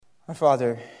Our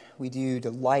Father, we do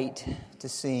delight to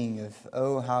sing of,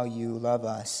 "Oh, how you love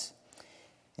us,"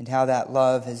 and how that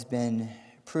love has been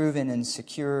proven and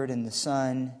secured in the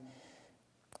Son,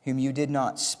 whom you did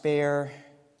not spare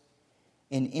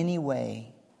in any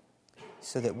way,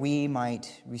 so that we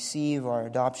might receive our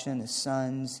adoption as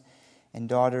sons and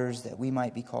daughters, that we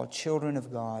might be called children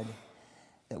of God,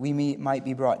 that we might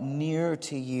be brought near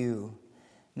to you,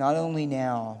 not only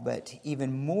now, but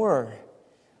even more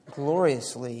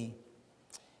gloriously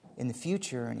in the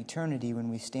future and eternity when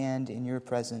we stand in your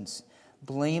presence,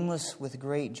 blameless with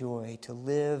great joy, to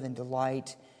live and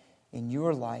delight in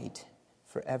your light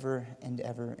forever and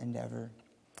ever and ever.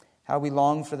 How we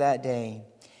long for that day.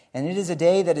 And it is a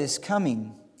day that is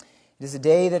coming. It is a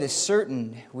day that is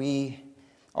certain. We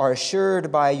are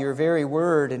assured by your very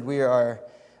word, and we are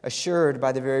assured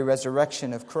by the very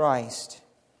resurrection of Christ.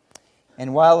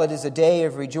 And while it is a day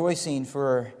of rejoicing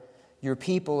for your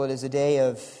people, it is a day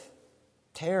of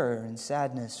terror and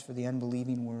sadness for the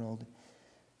unbelieving world,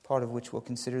 part of which we'll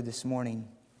consider this morning.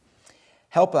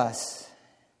 Help us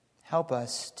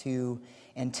to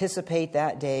anticipate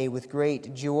that day with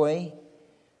great joy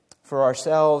for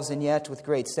ourselves and yet with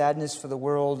great sadness for the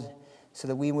world, so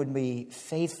that we would be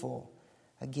faithful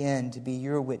again to be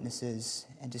your witnesses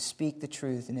and to speak the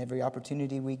truth in every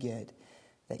opportunity we get,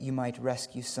 that you might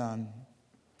rescue some.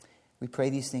 We pray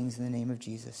these things in the name of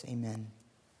Jesus. Amen.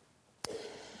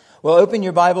 Well, open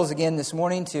your Bibles again this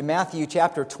morning to Matthew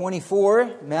chapter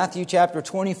 24. Matthew chapter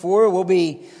 24. We'll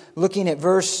be looking at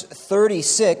verse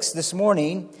 36 this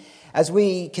morning as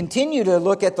we continue to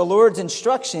look at the Lord's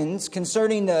instructions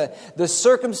concerning the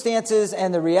circumstances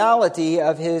and the reality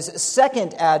of His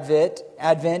second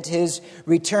advent, His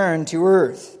return to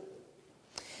earth.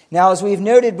 Now, as we've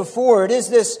noted before, it is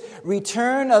this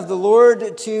return of the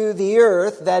Lord to the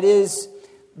earth that is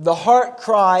the heart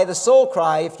cry, the soul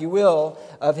cry, if you will,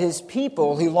 of His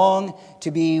people who long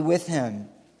to be with Him.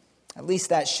 At least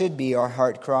that should be our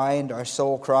heart cry and our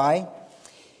soul cry.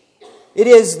 It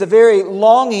is the very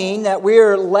longing that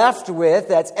we're left with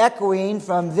that's echoing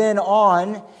from then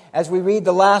on as we read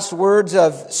the last words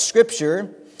of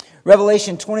Scripture.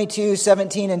 Revelation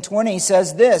 22:17 and 20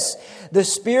 says this: "The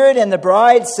Spirit and the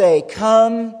bride say,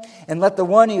 'Come,' and let the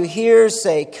one who hears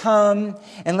say, 'Come,'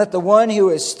 and let the one who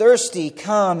is thirsty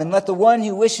come, and let the one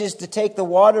who wishes to take the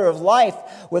water of life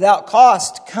without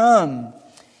cost come.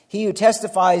 He who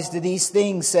testifies to these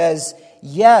things says,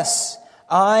 'Yes,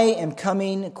 I am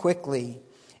coming quickly.'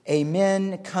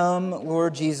 Amen. Come,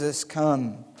 Lord Jesus,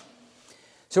 come."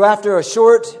 So after a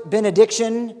short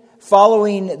benediction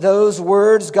following those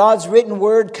words, God's written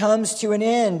word comes to an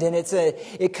end. And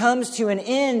it comes to an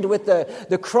end with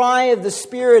the cry of the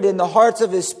Spirit in the hearts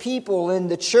of His people in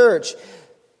the church,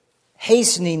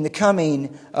 hastening the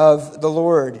coming of the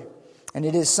Lord. And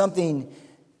it is something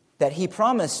that He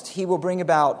promised He will bring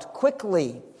about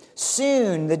quickly.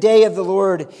 Soon the day of the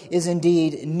Lord is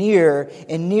indeed near,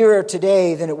 and nearer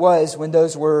today than it was when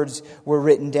those words were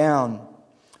written down.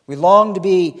 We long to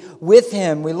be with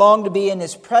Him. We long to be in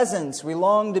His presence. We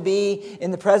long to be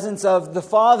in the presence of the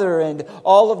Father and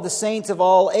all of the saints of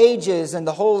all ages and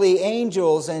the holy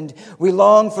angels. And we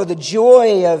long for the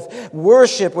joy of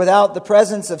worship without the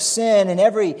presence of sin and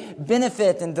every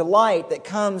benefit and delight that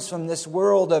comes from this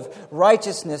world of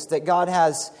righteousness that God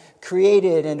has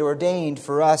created and ordained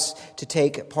for us to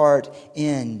take part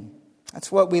in.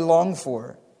 That's what we long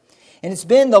for. And it's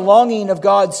been the longing of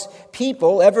God's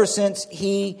people ever since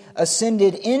He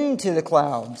ascended into the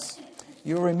clouds.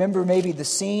 You'll remember maybe the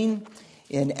scene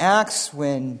in Acts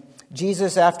when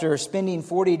Jesus, after spending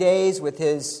 40 days with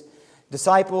His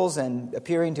disciples and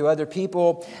appearing to other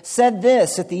people, said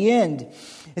this at the end.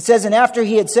 It says, "And after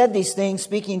He had said these things,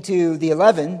 speaking to the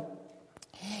 11,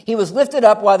 He was lifted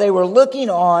up while they were looking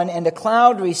on, and a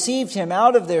cloud received Him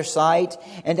out of their sight.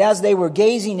 And as they were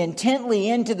gazing intently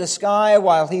into the sky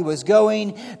while He was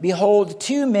going, behold,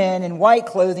 2 men in white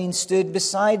clothing stood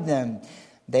beside them.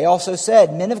 They also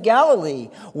said, 'Men of Galilee,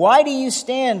 why do you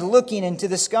stand looking into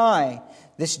the sky?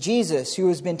 This Jesus, who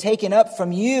has been taken up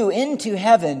from you into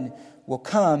heaven, will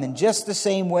come in just the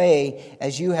same way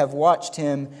as you have watched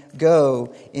Him go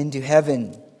into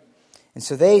heaven.' And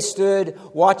so they stood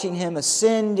watching Him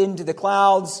ascend into the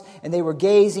clouds, and they were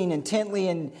gazing intently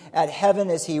at heaven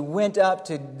as He went up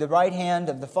to the right hand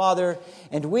of the Father.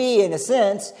 And we, in a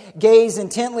sense, gaze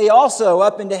intently also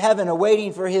up into heaven,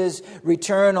 awaiting for His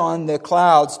return on the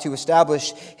clouds to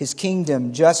establish His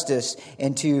kingdom, justice,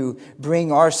 and to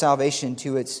bring our salvation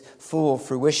to its full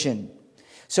fruition.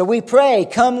 So we pray,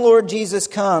 "Come, Lord Jesus,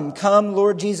 come. Come,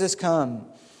 Lord Jesus, come.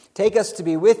 Take us to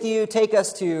be with you. Take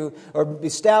us to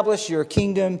establish your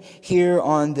kingdom here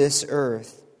on this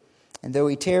earth." And though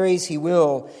he tarries, he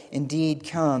will indeed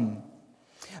come.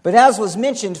 But as was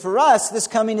mentioned, for us, this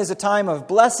coming is a time of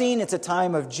blessing. It's a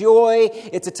time of joy.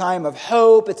 It's a time of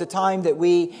hope. It's a time that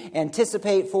we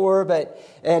anticipate. But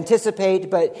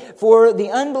for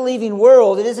the unbelieving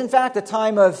world, it is in fact a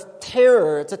time of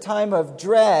terror. It's a time of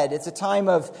dread. It's a time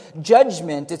of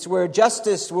judgment. It's where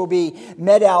justice will be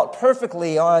met out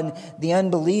perfectly on the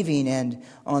unbelieving and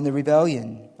on the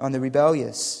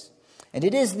rebellious. And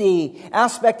it is the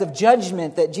aspect of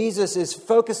judgment that Jesus is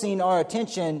focusing our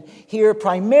attention here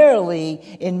primarily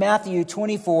in Matthew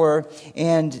 24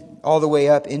 and all the way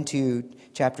up into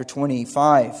chapter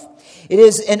 25. It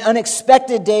is an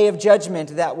unexpected day of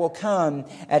judgment that will come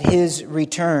at his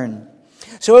return.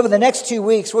 So over the next 2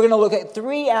 weeks, we're going to look at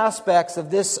 3 aspects of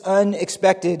this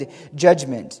unexpected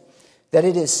judgment. That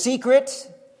it is secret,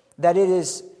 that it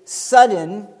is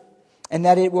sudden, and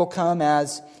that it will come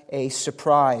as a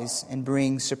surprise and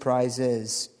bring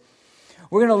surprises.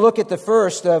 We're going to look at the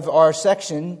first of our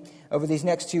section over these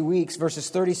next 2 weeks, verses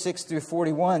 36 through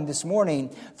 41 this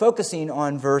morning, focusing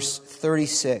on verse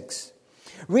 36.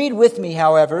 Read with me,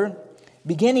 however,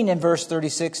 beginning in verse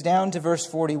 36 down to verse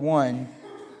 41,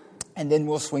 and then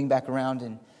we'll swing back around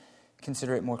and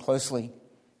consider it more closely.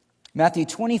 Matthew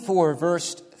 24,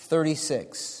 verse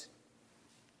 36.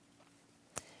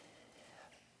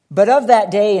 But of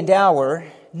that day and hour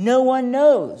no one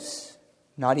knows,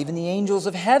 not even the angels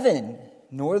of heaven,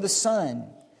 nor the Son,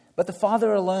 but the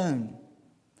Father alone.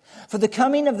 For the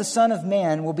coming of the Son of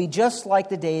Man will be just like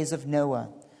the days of Noah.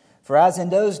 For as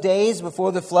in those days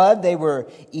before the flood, they were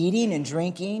eating and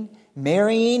drinking,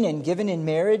 marrying and given in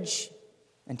marriage,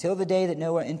 until the day that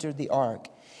Noah entered the ark.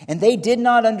 And they did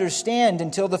not understand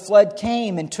until the flood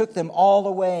came and took them all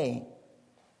away.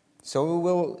 So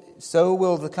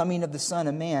will the coming of the Son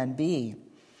of Man be.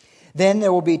 Then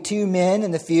there will be 2 men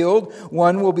in the field,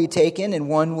 one will be taken and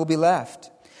one will be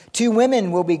left. 2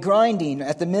 women will be grinding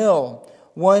at the mill,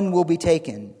 one will be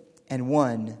taken and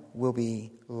one will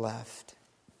be left.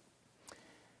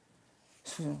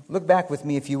 So look back with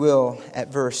me, if you will, at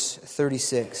verse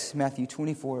 36, Matthew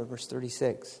 24, verse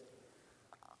 36.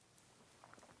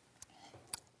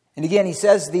 And again, he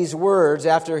says these words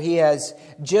after he has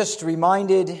just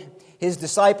reminded his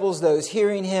disciples, those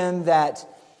hearing him, that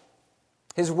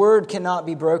his word cannot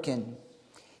be broken.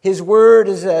 His word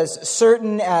is as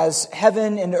certain as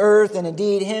heaven and earth, and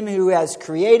indeed him who has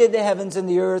created the heavens and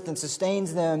the earth and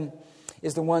sustains them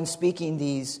is the one speaking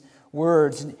these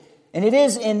words. And it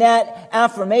is in that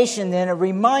affirmation then a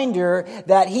reminder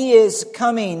that he is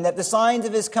coming, that the signs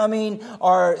of his coming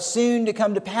are soon to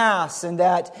come to pass, and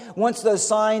that once those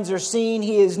signs are seen,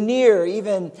 he is near,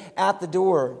 even at the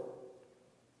door.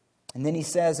 And then he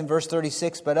says in verse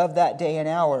 36, but of that day and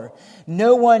hour,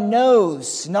 no one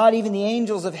knows, not even the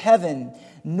angels of heaven,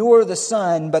 nor the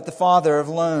Son, but the Father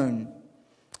alone.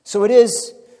 So it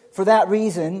is, for that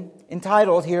reason,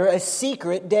 entitled here, a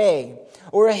secret day,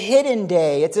 or a hidden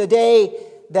day. It's a day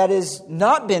that has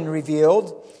not been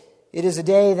revealed. It is a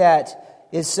day that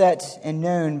is set and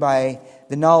known by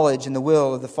the knowledge and the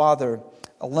will of the Father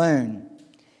alone.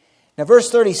 Now,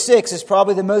 verse 36 is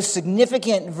probably the most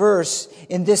significant verse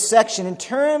in this section in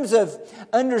terms of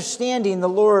understanding the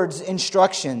Lord's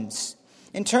instructions,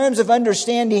 in terms of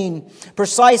understanding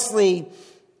precisely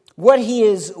what he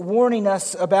is warning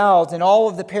us about, and all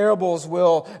of the parables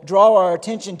will draw our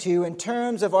attention to in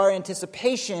terms of our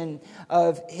anticipation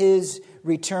of his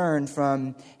return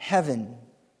from heaven.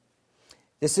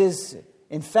 This is,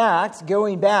 in fact,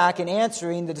 going back and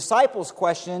answering the disciples'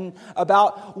 question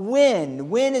about when.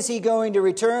 When is he going to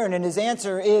return? And his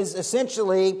answer is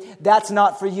essentially, that's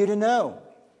not for you to know.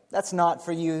 That's not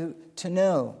for you to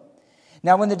know.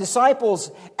 Now, when the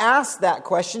disciples asked that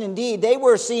question, indeed, they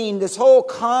were seeing this whole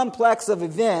complex of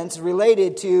events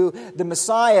related to the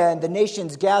Messiah and the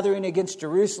nations gathering against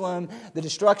Jerusalem, the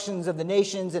destructions of the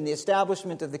nations and the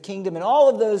establishment of the kingdom, and all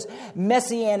of those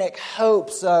messianic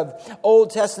hopes of Old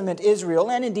Testament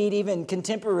Israel, and indeed even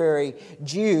contemporary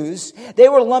Jews. They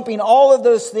were lumping all of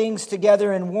those things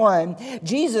together in one.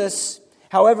 Jesus,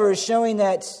 however, is showing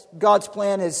that God's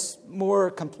plan is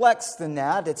more complex than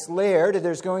that. It's layered.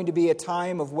 There's going to be a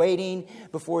time of waiting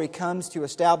before he comes to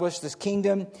establish this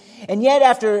kingdom. And yet,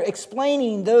 after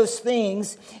explaining those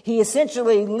things, he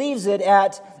essentially leaves it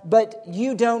at, but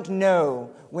you don't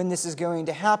know when this is going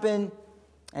to happen.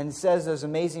 And says those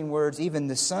amazing words, even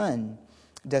the Son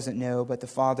doesn't know, but the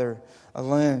Father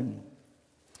alone.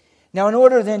 Now, in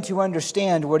order then to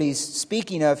understand what he's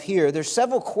speaking of here, there's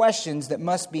several questions that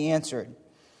must be answered,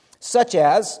 such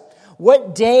as,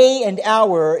 what day and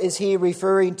hour is he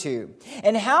referring to?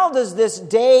 And how does this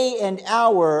day and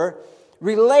hour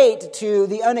relate to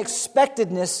the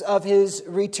unexpectedness of his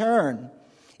return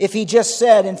if he just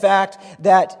said, in fact,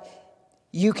 that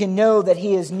you can know that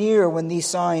he is near when these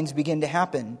signs begin to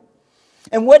happen?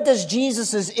 And what does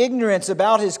Jesus' ignorance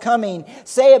about his coming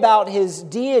say about his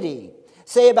deity?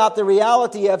 Say about the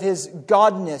reality of his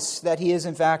godness, that he is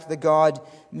in fact the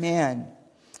God-man?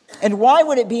 And why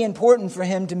would it be important for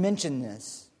him to mention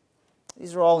this?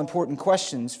 These are all important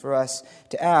questions for us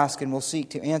to ask, and we'll seek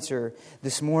to answer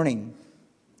this morning.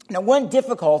 Now, one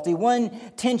difficulty, one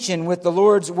tension with the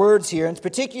Lord's words here, and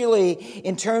particularly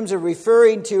in terms of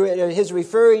referring to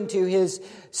his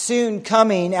soon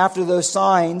coming after those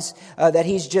signs that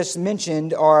he's just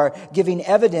mentioned are giving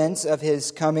evidence of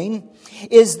his coming,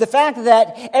 is the fact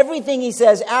that everything he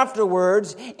says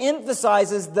afterwards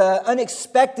emphasizes the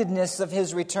unexpectedness of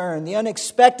his return, the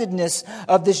unexpectedness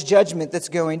of this judgment that's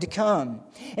going to come.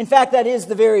 In fact, that is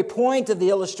the very point of the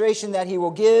illustration that he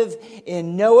will give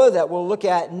in Noah that we'll look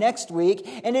at next week,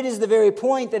 and it is the very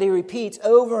point that he repeats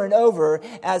over and over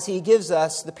as he gives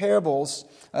us the parables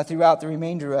throughout the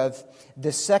remainder of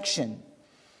this section.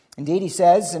 Indeed, he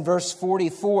says in verse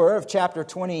 44 of chapter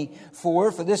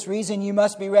 24, "For this reason you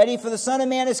must be ready, for the Son of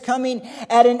Man is coming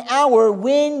at an hour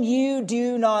when you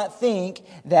do not think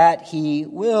that he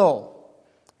will."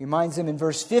 He reminds them in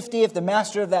verse 50, if the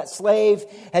master of that slave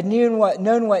had known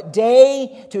what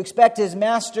day to expect his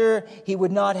master, he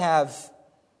would not have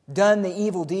done the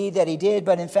evil deed that he did.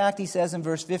 But in fact, he says in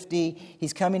verse 50,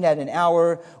 he's coming at an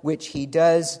hour which he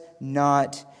does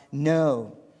not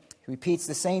know. He repeats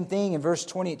the same thing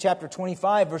in chapter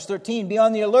 25, verse 13. "Be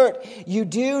on the alert. You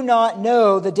do not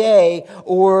know the day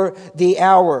or the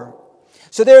hour."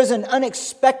 So there is an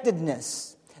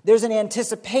unexpectedness. There's an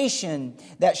anticipation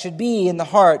that should be in the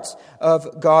hearts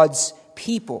of God's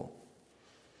people.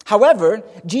 However,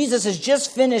 Jesus has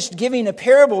just finished giving a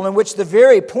parable in which the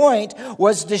very point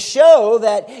was to show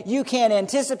that you can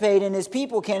anticipate and his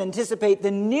people can anticipate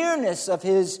the nearness of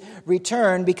his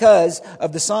return because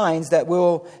of the signs that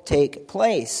will take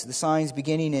place. The signs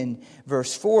beginning in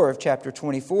verse 4 of chapter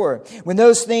 24. When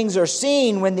those things are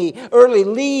seen, when the early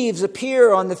leaves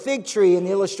appear on the fig tree in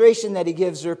the illustration that he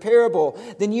gives or parable,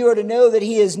 then you are to know that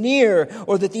he is near,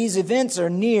 or that these events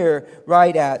are near,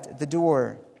 right at the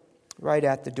door. Right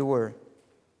at the door.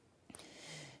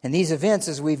 And these events,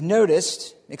 as we've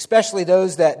noticed, especially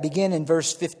those that begin in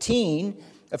verse 15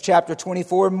 of chapter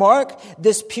 24, mark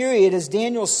this period as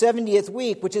Daniel's 70th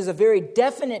week, which is a very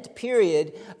definite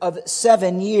period of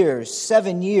 7 years.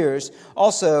 7 years,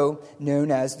 also known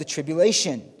as the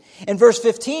tribulation. And verse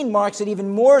 15 marks it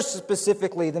even more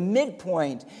specifically, the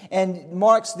midpoint, and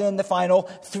marks then the final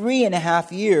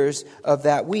 3.5 years of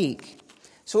that week.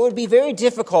 So it would be very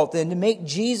difficult then to make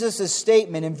Jesus'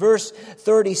 statement in verse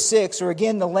 36, or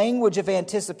again the language of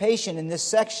anticipation in this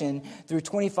section through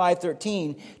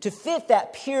 25:13, to fit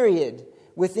that period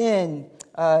within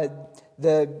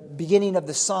the beginning of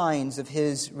the signs of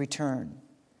his return.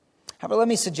 However, let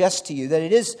me suggest to you that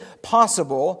it is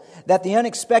possible that the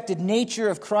unexpected nature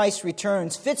of Christ's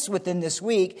returns fits within this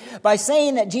week by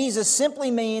saying that Jesus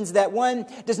simply means that one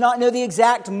does not know the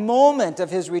exact moment of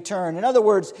his return. In other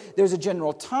words, there's a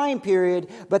general time period,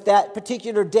 but that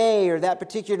particular day or that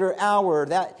particular hour,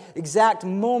 that exact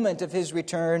moment of his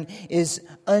return is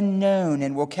unknown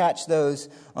and will catch those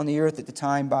on the earth at the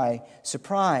time by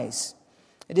surprise.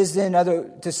 It is then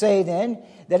to say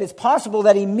that it's possible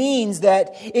that he means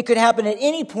that it could happen at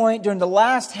any point during the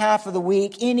last half of the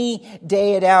week, any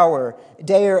day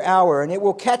or hour, and it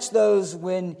will catch those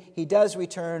when he does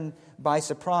return by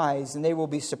surprise, and they will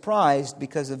be surprised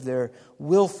because of their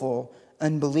willful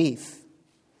unbelief.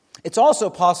 It's also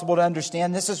possible to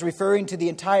understand this is referring to the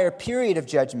entire period of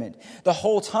judgment, the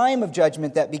whole time of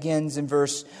judgment that begins in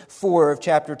verse 4 of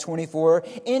chapter 24,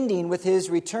 ending with his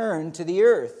return to the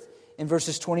earth in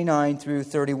verses 29 through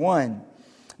 31.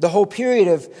 The whole period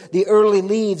of the early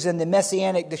leaves and the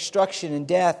messianic destruction and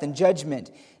death and judgment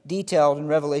detailed in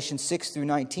Revelation 6 through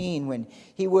 19, when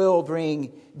he will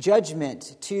bring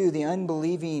judgment to the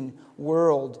unbelieving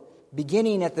world,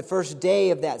 beginning at the first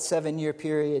day of that 7-year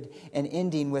period and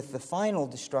ending with the final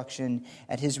destruction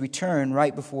at his return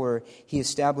right before he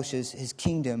establishes his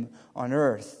kingdom on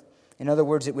earth. In other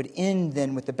words, it would end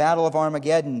then with the Battle of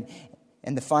Armageddon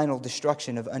and the final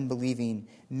destruction of unbelieving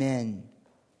men.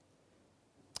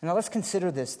 Now let's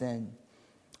consider this then.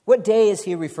 What day is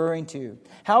he referring to?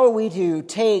 How are we to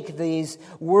take these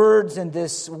words and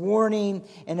this warning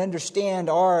and understand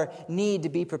our need to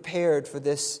be prepared for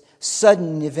this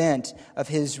sudden event of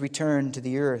his return to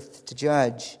the earth to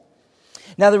judge?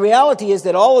 Now the reality is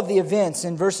that all of the events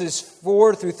in verses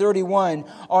 4 through 31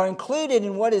 are included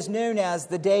in what is known as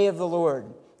the day of the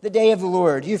Lord. The day of the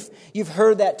Lord. You've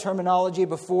heard that terminology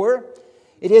before.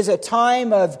 It is a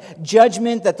time of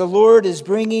judgment that the Lord is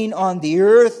bringing on the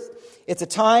earth. It's a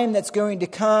time that's going to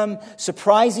come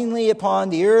surprisingly upon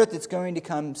the earth. It's going to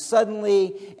come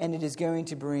suddenly, and it is going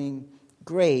to bring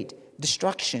great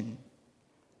destruction.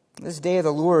 This day of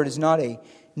the Lord is not a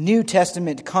New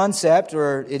Testament concept,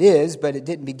 or it is, but it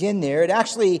didn't begin there. It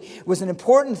actually was an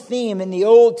important theme in the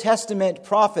Old Testament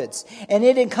prophets. And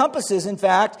it encompasses, in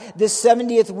fact, this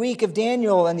 70th week of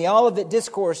Daniel and the Olivet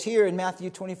Discourse here in Matthew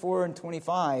 24 and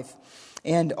 25,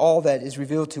 and all that is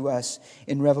revealed to us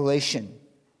in Revelation.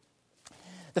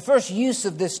 The first use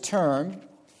of this term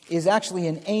is actually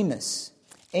in Amos.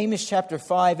 Amos chapter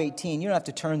 5:18. You don't have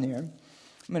to turn there. I'm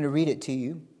going to read it to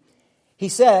you. He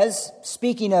says,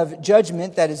 speaking of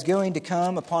judgment that is going to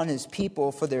come upon his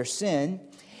people for their sin,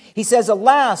 he says,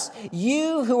 "Alas,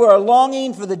 you who are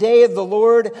longing for the day of the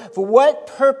Lord, for what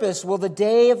purpose will the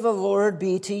day of the Lord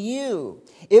be to you?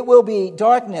 It will be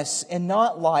darkness and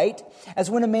not light, as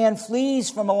when a man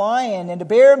flees from a lion and a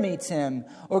bear meets him,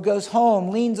 or goes home,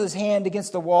 leans his hand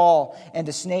against the wall, and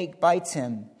a snake bites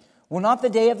him. Will not the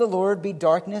day of the Lord be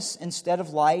darkness instead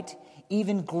of light,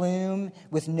 even gloom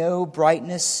with no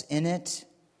brightness in it?"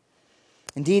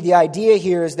 Indeed, the idea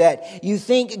here is that you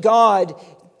think God,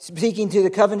 speaking to the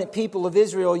covenant people of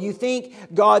Israel, you think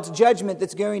God's judgment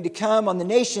that's going to come on the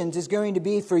nations is going to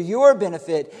be for your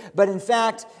benefit, but in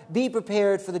fact, be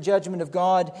prepared for the judgment of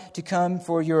God to come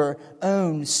for your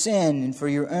own sin and for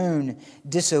your own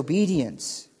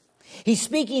disobedience. He's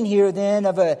speaking here then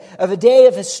of a day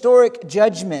of historic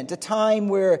judgment, a time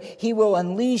where he will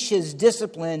unleash his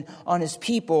discipline on his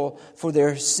people for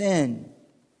their sin.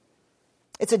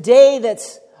 It's a day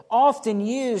that's often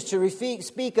used to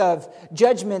speak of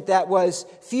judgment that was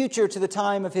future to the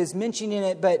time of his mentioning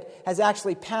it, but has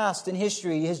actually passed in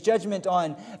history. His judgment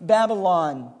on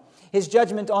Babylon, his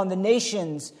judgment on the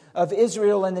nations of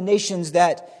Israel and the nations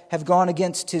that have gone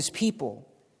against his people.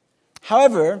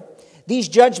 However, these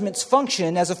judgments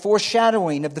function as a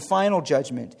foreshadowing of the final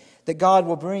judgment that God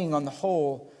will bring on the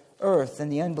whole earth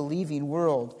and the unbelieving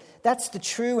world. That's the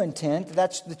true intent.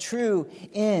 That's the true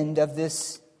end of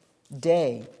this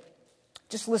day.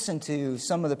 Just listen to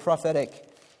some of the prophetic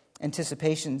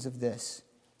anticipations of this.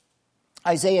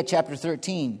 Isaiah chapter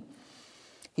 13.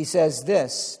 He says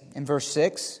this in verse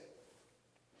 6.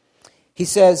 He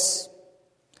says,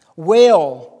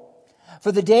 "Wail,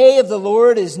 for the day of the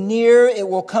Lord is near, it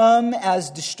will come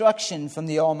as destruction from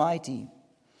the Almighty.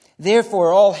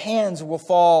 Therefore all hands will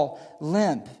fall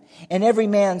limp, and every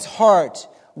man's heart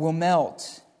will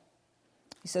melt."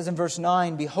 He says in verse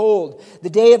 9, "Behold, the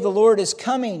day of the Lord is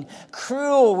coming,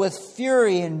 cruel with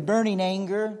fury and burning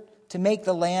anger, to make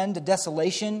the land a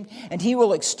desolation, and he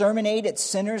will exterminate its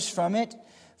sinners from it.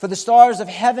 For the stars of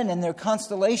heaven and their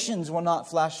constellations will not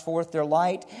flash forth their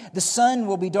light. The sun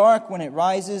will be dark when it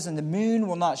rises, and the moon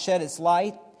will not shed its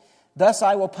light. Thus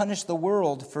I will punish the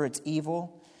world for its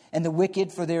evil, and the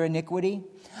wicked for their iniquity.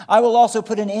 I will also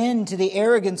put an end to the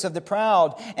arrogance of the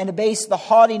proud, and abase the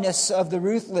haughtiness of the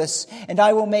ruthless. And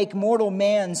I will make mortal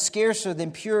man scarcer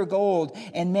than pure gold,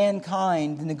 and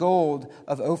mankind than the gold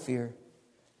of Ophir.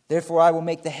 Therefore I will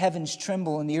make the heavens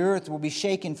tremble, and the earth will be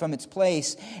shaken from its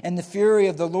place, and the fury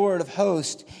of the Lord of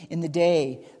hosts in the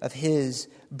day of his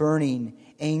burning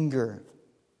anger."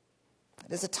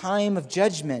 It is a time of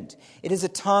judgment. It is a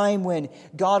time when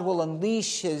God will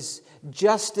unleash his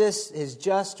justice, his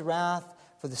just wrath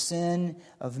for the sin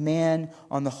of man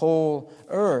on the whole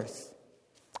earth.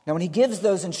 Now, when he gives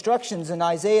those instructions in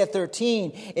Isaiah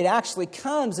 13, it actually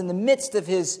comes in the midst of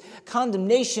his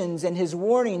condemnations and his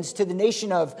warnings to the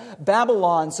nation of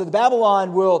Babylon. So the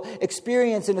Babylon will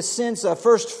experience, in a sense,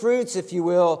 first fruits, if you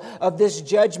will, of this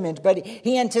judgment. But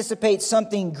he anticipates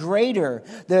something greater.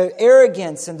 The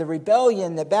arrogance and the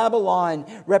rebellion that Babylon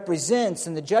represents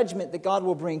and the judgment that God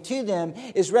will bring to them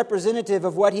is representative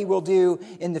of what he will do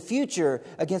in the future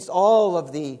against all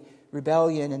of the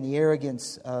rebellion and the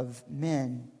arrogance of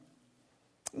men.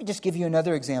 Let me just give you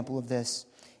another example of this.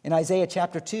 In Isaiah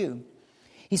chapter 2,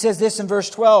 he says this in verse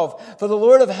 12, "For the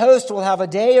Lord of hosts will have a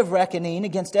day of reckoning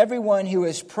against everyone who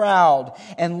is proud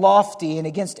and lofty, and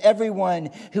against everyone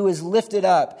who is lifted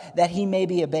up, that he may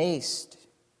be abased."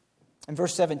 In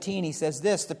verse 17, he says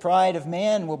this, "The pride of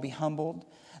man will be humbled,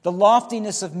 the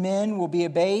loftiness of men will be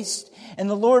abased, and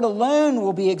the Lord alone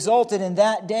will be exalted in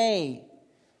that day."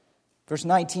 Verse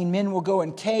 19, "Men will go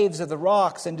in caves of the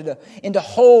rocks, into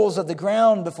holes of the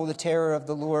ground before the terror of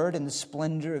the Lord and the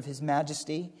splendor of his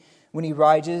majesty, when he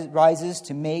rises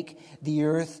to make the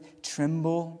earth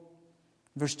tremble."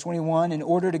 Verse 21, in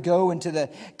order to go into the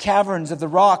caverns of the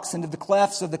rocks, into the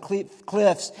clefts of the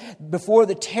cliffs, before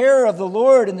the terror of the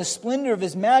Lord and the splendor of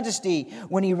His majesty,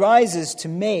 when He rises to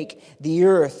make the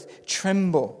earth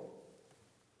tremble.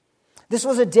 This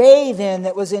was a day then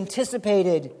that was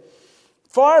anticipated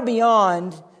far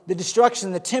beyond the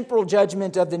destruction, the temporal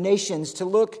judgment of the nations, to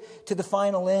look to the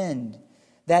final end.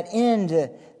 That end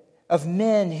of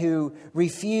men who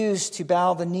refuse to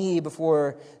bow the knee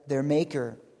before their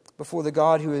Maker, before the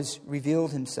God who has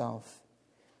revealed Himself.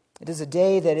 It is a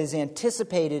day that is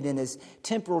anticipated in His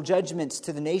temporal judgments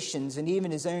to the nations and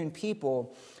even His own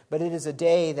people, but it is a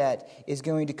day that is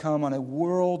going to come on a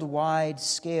worldwide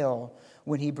scale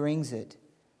when He brings it.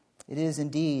 It is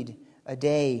indeed a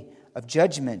day of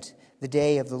judgment, the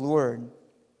day of the Lord.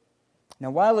 Now,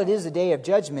 while it is a day of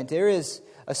judgment, there is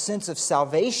a sense of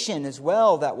salvation as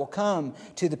well that will come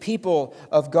to the people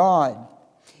of God.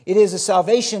 It is a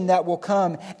salvation that will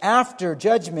come after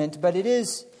judgment, but it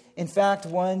is, in fact,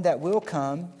 one that will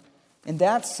come. In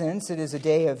that sense, it is a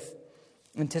day of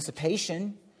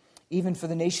anticipation, even for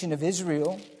the nation of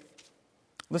Israel.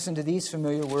 Listen to these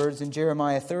familiar words in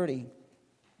Jeremiah 30.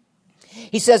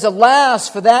 He says, "Alas,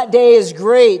 for that day is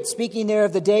great," speaking there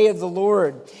of the day of the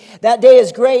Lord. "That day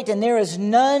is great, and there is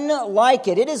none like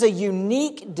it." It is a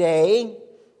unique day.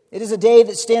 It is a day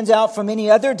that stands out from any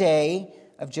other day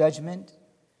of judgment.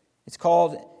 It's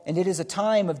called, and it is a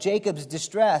time of Jacob's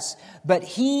distress, but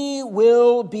he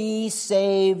will be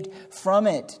saved from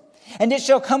it. "And it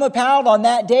shall come about on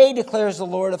that day, declares the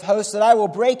Lord of hosts, that I will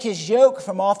break His yoke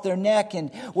from off their neck and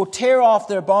will tear off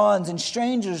their bonds, and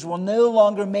strangers will no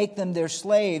longer make them their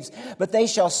slaves, but they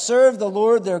shall serve the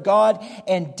Lord their God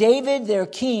and David their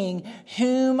king,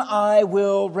 whom I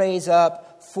will raise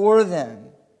up for them."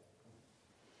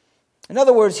 In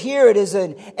other words, here it is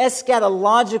an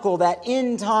eschatological, that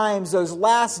end times, those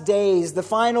last days, the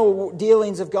final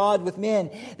dealings of God with men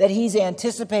that He's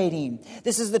anticipating.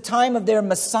 This is the time of their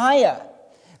Messiah,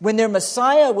 when their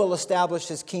Messiah will establish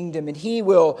His kingdom and He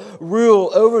will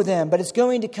rule over them. But it's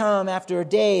going to come after a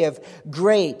day of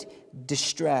great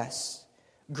distress.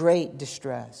 Great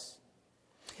distress.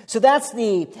 So that's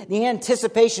the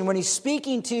anticipation when He's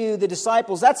speaking to the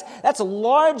disciples. That's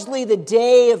largely the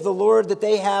day of the Lord that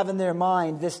they have in their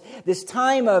mind. This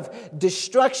time of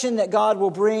destruction that God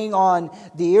will bring on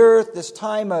the earth. This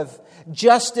time of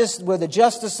justice, where the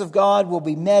justice of God will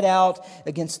be met out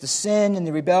against the sin and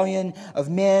the rebellion of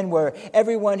men, where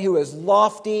everyone who is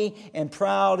lofty and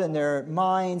proud in their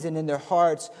minds and in their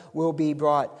hearts will be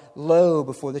brought low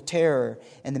before the terror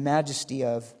and the majesty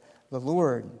of the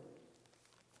Lord.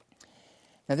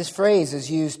 Now, this phrase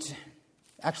is used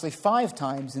actually 5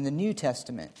 times in the New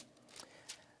Testament.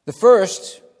 The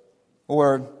first,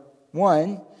 or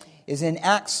one, is in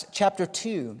Acts chapter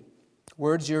 2,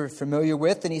 words you're familiar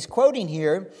with, and he's quoting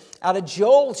here out of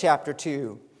Joel chapter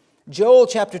 2. Joel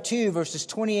chapter 2, verses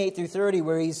 28 through 30,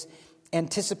 where he's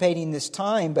anticipating this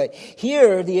time. But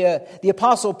here, the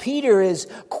Apostle Peter is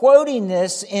quoting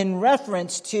this in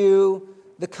reference to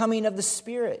the coming of the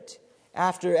Spirit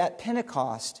at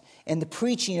Pentecost, and the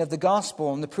preaching of the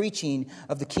gospel and the preaching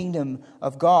of the kingdom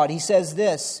of God. He says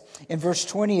this in verse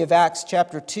 20 of Acts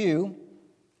chapter 2,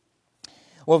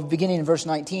 well, beginning in verse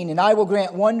 19, "And I will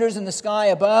grant wonders in the sky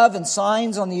above and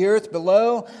signs on the earth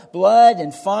below, blood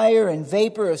and fire and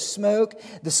vapor of smoke.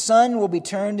 The sun will be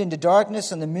turned into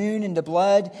darkness and the moon into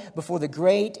blood before the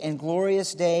great and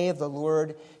glorious day of the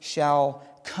Lord shall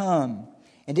come.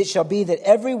 And it shall be that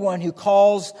everyone who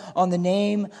calls on the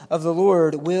name of the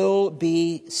Lord will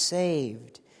be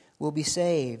saved." Will be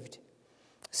saved.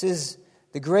 This is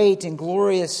the great and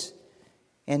glorious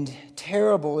and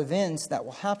terrible events that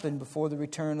will happen before the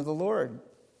return of the Lord.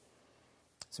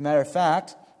 As a matter of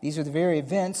fact, these are the very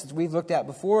events that we've looked at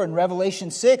before in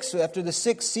Revelation 6, after the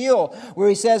 6th seal, where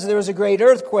he says there was a great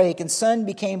earthquake, and sun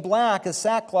became black as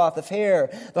sackcloth of hair.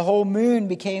 The whole moon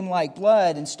became like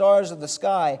blood, and stars of the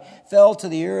sky fell to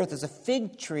the earth as a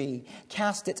fig tree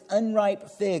cast its unripe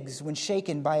figs when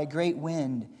shaken by a great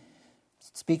wind.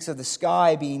 It speaks of the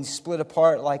sky being split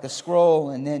apart like a scroll,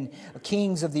 and then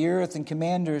kings of the earth and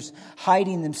commanders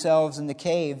hiding themselves in the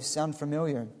caves. Sound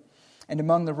familiar? And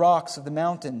among the rocks of the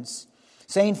mountains,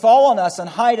 saying, "Fall on us and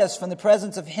hide us from the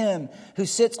presence of Him who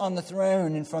sits on the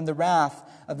throne and from the wrath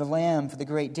of the Lamb, for the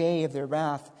great day of their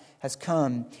wrath has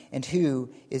come, and who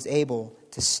is able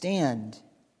to stand?"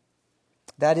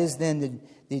 That is then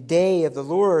the day of the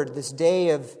Lord, this day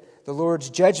of the Lord's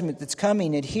judgment that's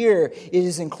coming. And here it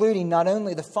is including not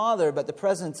only the Father, but the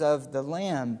presence of the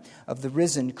Lamb, of the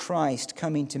risen Christ,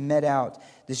 coming to met out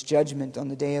this judgment on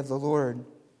the day of the Lord.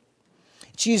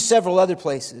 It's used several other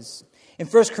places. In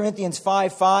 1 Corinthians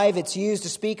 5:5, it's used to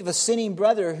speak of a sinning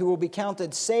brother who will be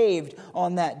counted saved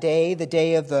on that day, the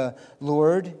day of the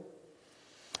Lord.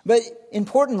 But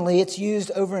importantly, it's used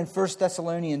over in 1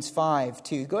 Thessalonians 5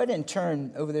 too. Go ahead and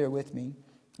turn over there with me,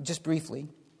 just briefly.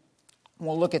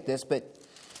 We'll look at this, but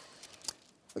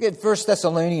look at 1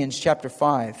 Thessalonians chapter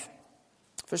 5.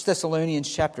 1 Thessalonians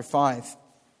chapter 5.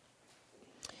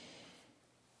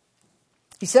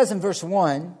 He says in verse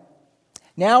 1,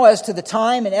 "Now as to the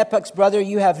time and epochs, brother,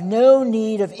 you have no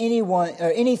need of anyone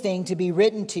or anything to be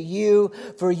written to you,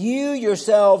 for you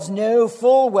yourselves know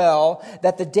full well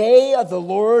that the day of the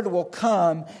Lord will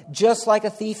come just like a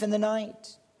thief in the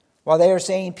night. While they are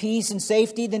saying peace and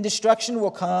safety, then destruction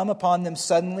will come upon them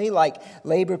suddenly, like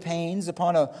labor pains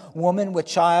upon a woman with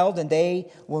child, and they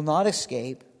will not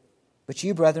escape. But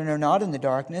you, brethren, are not in the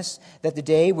darkness, that the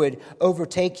day would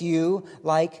overtake you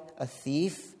like a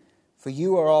thief. For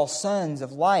you are all sons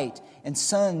of light and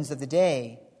sons of the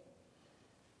day."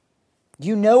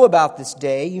 You know about this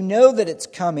day. You know that it's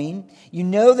coming. You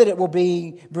know that it will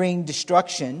bring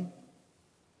destruction.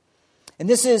 And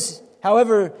this is,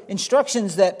 however,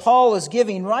 instructions that Paul is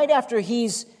giving right after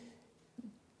he's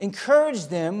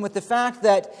encouraged them with the fact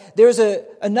that there's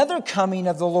another coming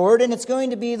of the Lord, and it's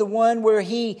going to be the one where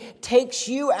He takes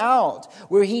you out,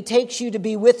 where He takes you to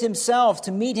be with Himself,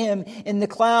 to meet Him in the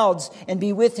clouds and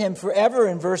be with Him forever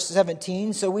in verse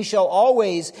 17. So we shall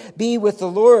always be with the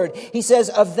Lord. He says,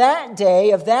 of that day,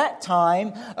 of that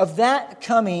time, of that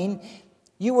coming,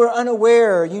 you were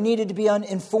unaware, you needed to be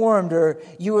uninformed, or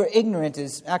you were ignorant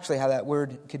is actually how that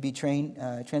word could be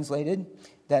translated.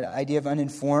 That idea of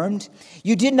uninformed.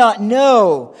 You did not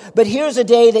know, but here's a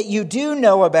day that you do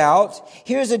know about.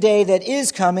 Here's a day that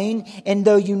is coming, and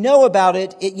though you know about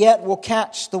it, it yet will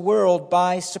catch the world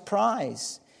by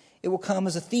surprise. It will come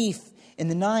as a thief in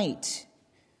the night.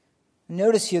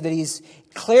 Notice here that he's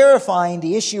clarifying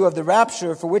the issue of the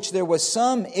rapture, for which there was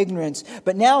some ignorance,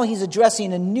 but now he's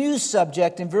addressing a new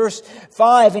subject in verse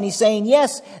 5, and he's saying,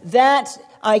 yes, that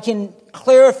I can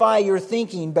clarify your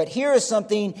thinking, but here is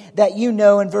something that you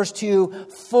know in verse 2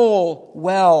 full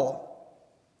well.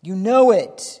 You know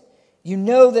it. You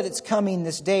know that it's coming,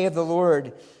 this day of the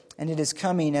Lord, and it is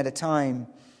coming at a time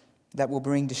that will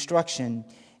bring destruction,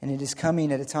 and it is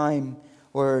coming at a time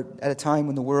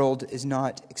when the world is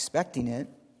not expecting it.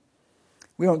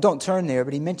 We don't turn there,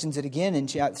 but he mentions it again in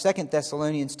 2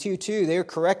 Thessalonians 2:2. They're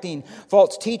correcting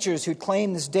false teachers who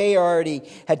claim this day already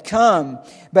had come.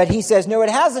 But he says, no, it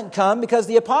hasn't come because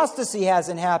the apostasy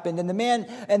hasn't happened and the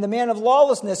man of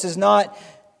lawlessness has not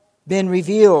been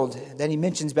revealed. That he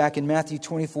mentions back in Matthew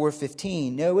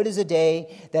 24:15. No, it is a day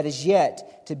that is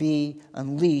yet to be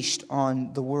unleashed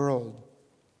on the world.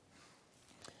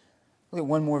 Look at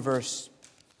one more verse.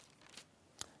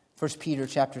 1 Peter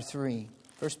chapter 3.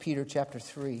 1 Peter chapter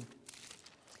 3.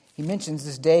 He mentions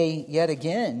this day yet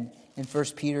again in 2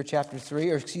 Peter chapter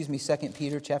 3.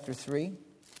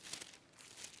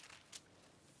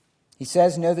 He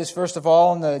says, know this first of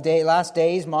all, in the last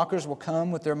days, mockers will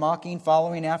come with their mocking,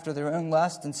 following after their own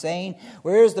lust, and saying,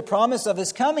 where is the promise of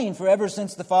His coming? For ever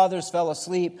since the fathers fell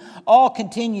asleep, all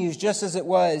continues just as it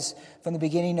was from the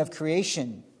beginning of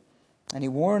creation. And he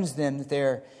warns them that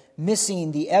they're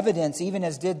missing the evidence, even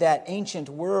as did that ancient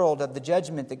world, of the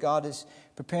judgment that God is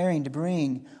preparing to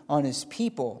bring on His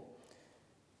people.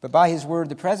 But by His word,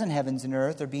 the present heavens and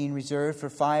earth are being reserved for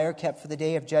fire, kept for the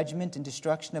day of judgment and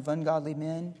destruction of ungodly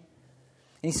men.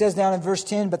 And he says down in verse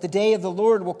 10, but the day of the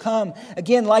Lord will come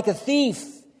again like a thief.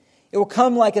 It will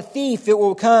come like a thief. It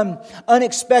will come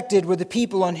unexpected, where the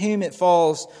people on whom it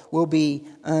falls will be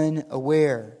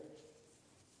unaware.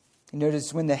 You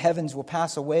notice when the heavens will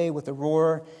pass away with a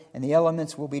roar, and the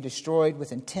elements will be destroyed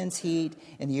with intense heat,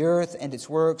 and the earth and its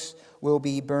works will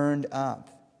be burned up.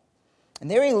 And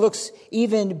there he looks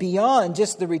even beyond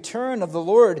just the return of the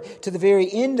Lord to the very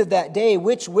end of that day,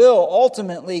 which will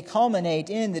ultimately culminate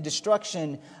in the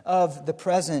destruction of the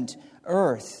present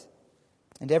earth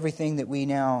and everything that we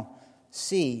now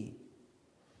see.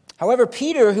 However,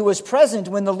 Peter, who was present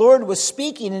when the Lord was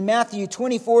speaking in Matthew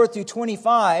 24 through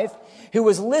 25, who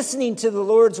was listening to the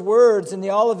Lord's words in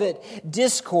the Olivet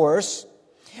Discourse,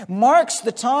 marks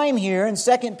the time here in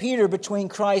 2 Peter between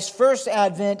Christ's first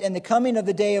advent and the coming of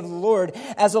the day of the Lord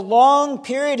as a long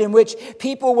period in which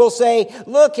people will say,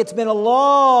 look, it's been a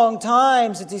long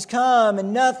time since He's come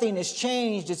and nothing has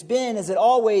changed. It's been as it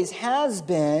always has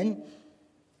been.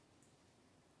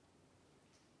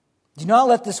 Do not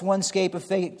let this one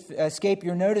escape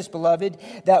your notice, beloved,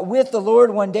 that with the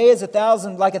Lord 1 day is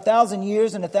like 1,000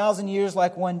 years, and 1,000 years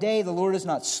like 1 day. The Lord is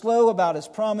not slow about His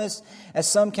promise, as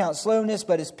some count slowness,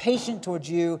 but is patient towards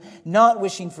you, not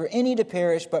wishing for any to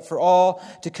perish, but for all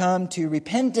to come to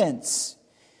repentance.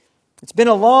 It's been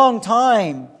a long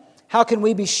time. How can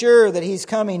we be sure that He's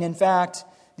coming? In fact,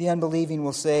 the unbelieving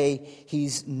will say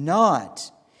He's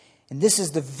not. And this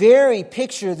is the very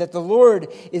picture that the Lord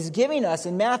is giving us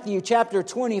in Matthew chapter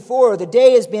 24. The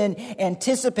day has been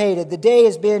anticipated. The day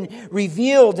has been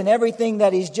revealed in everything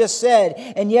that He's just said.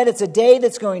 And yet it's a day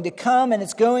that's going to come, and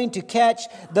it's going to catch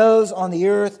those on the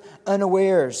earth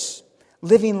unawares,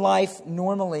 living life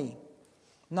normally,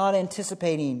 not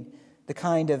anticipating the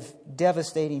kind of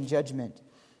devastating judgment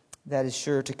that is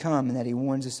sure to come and that He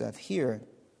warns us of here.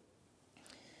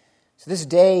 So this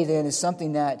day then is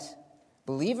something that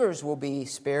believers will be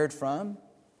spared from.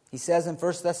 He says in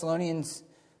 1 Thessalonians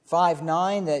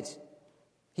 5:9 that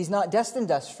He's not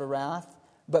destined us for wrath,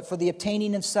 but for the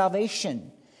obtaining of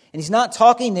salvation. And He's not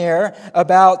talking there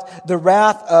about the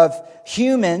wrath of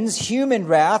humans, human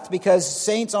wrath, because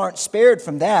saints aren't spared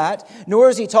from that. Nor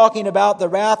is He talking about the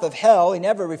wrath of hell. He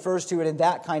never refers to it in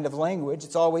that kind of language.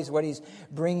 It's always what He's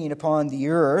bringing upon the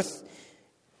earth.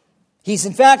 He's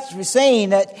in fact saying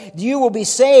that you will be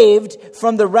saved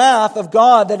from the wrath of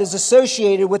God that is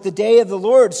associated with the day of the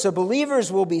Lord. So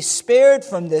believers will be spared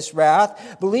from this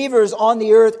wrath. Believers on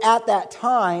the earth at that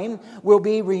time will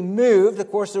be removed. Of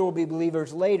course, there will be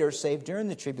believers later saved during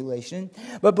the tribulation.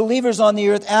 But believers on the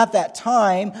earth at that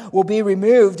time will be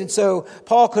removed. And so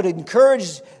Paul could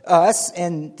encourage us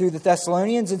and through the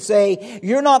Thessalonians and say,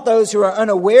 you're not those who are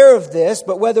unaware of this,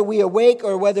 but whether we awake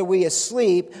or whether we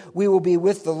asleep, we will be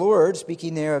with the Lord.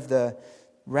 Speaking there of the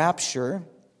rapture.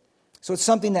 So it's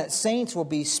something that saints will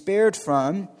be spared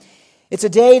from. It's a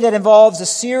day that involves a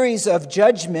series of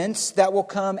judgments that will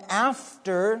come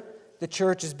after the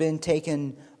church has been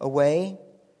taken away.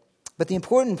 But the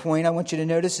important point I want you to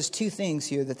notice is two things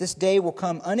here. That this day will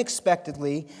come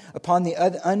unexpectedly upon the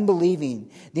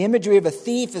unbelieving. The imagery of a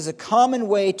thief is a common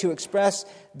way to express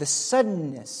the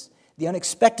suddenness, the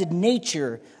unexpected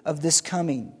nature of this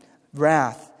coming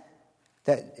wrath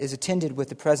that is attended with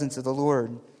the presence of the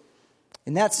Lord.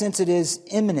 In that sense, it is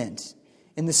imminent,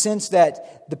 in the sense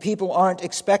that the people aren't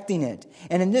expecting it.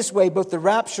 And in this way, both the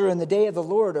rapture and the day of the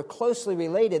Lord are closely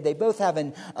related. They both have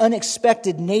an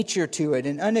unexpected nature to it,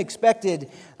 an unexpected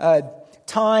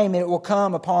time it will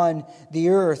come upon the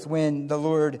earth when the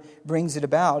Lord brings it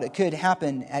about. It could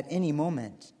happen at any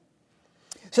moment.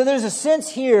 So there's a sense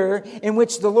here in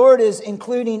which the Lord is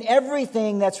including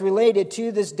everything that's related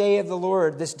to this day of the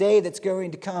Lord, this day that's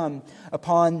going to come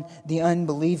upon the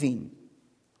unbelieving.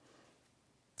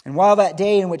 And while that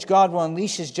day in which God will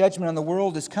unleash His judgment on the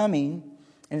world is coming,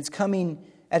 and it's coming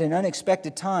at an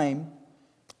unexpected time,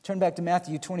 turn back to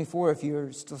Matthew 24 if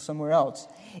you're still somewhere else.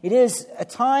 It is a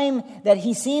time that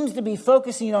He seems to be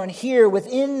focusing on here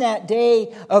within that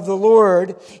day of the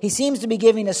Lord. He seems to be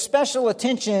giving a special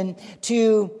attention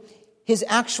to His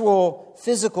actual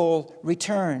physical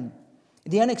return.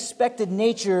 The unexpected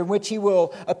nature in which He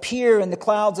will appear in the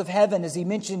clouds of heaven, as He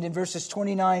mentioned in verses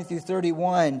 29 through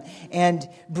 31, and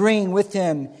bring with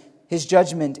Him His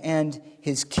judgment and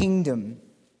His kingdom.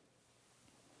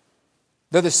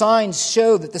 Though the signs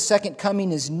show that the second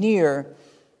coming is near,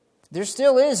 there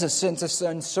still is a sense of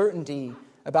uncertainty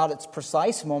about its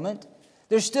precise moment.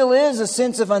 There still is a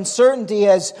sense of uncertainty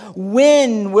as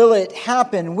when will it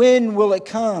happen? When will it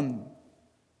come?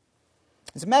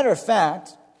 As a matter of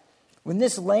fact, when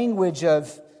this language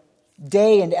of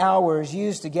day and hour is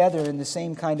used together in the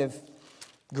same kind of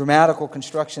grammatical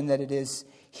construction that it is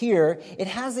here, it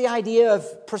has the idea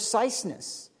of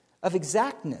preciseness, of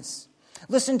exactness.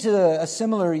 Listen to a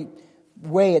similar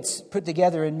way it's put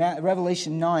together in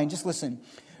Revelation 9. Just listen.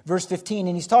 Verse 15.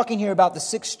 And he's talking here about the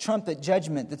sixth trumpet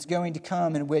judgment that's going to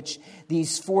come, in which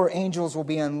these four angels will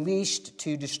be unleashed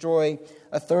to destroy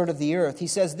a third of the earth. He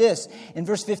says this in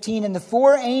verse 15. And the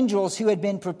four angels who had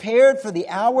been prepared for the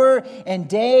hour and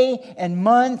day and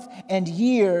month and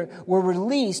year were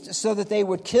released so that they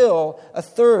would kill a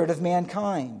third of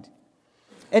mankind.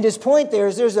 And his point there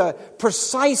is there's a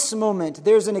precise moment,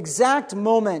 there's an exact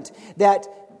moment that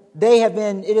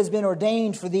it has been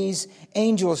ordained for these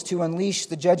angels to unleash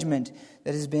the judgment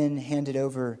that has been handed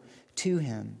over to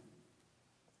Him.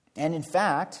 And in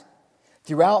fact,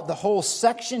 throughout the whole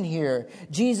section here,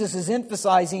 Jesus is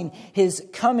emphasizing His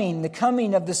coming, the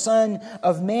coming of the Son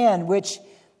of Man, which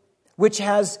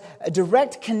has a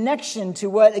direct connection to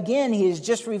what, again, He has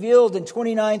just revealed in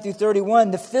 29 through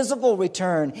 31, the physical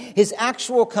return, His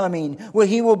actual coming, where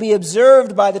He will be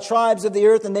observed by the tribes of the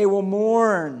earth and they will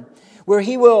mourn. where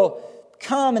he will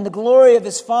come in the glory of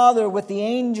his Father with the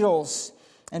angels,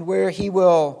 and where he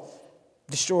will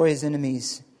destroy his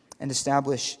enemies and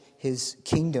establish his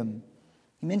kingdom.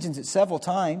 He mentions it several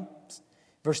times.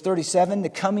 Verse 37, the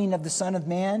coming of the Son of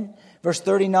Man. Verse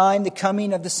 39, the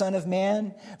coming of the Son of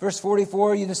Man. Verse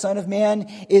 44, the Son of Man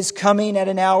is coming at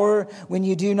an hour when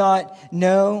you do not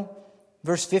know.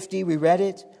 Verse 50, we read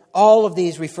it. All of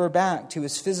these refer back to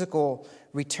his physical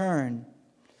return.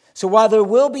 So while there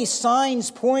will be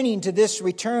signs pointing to this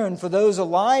return for those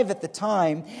alive at the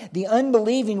time, the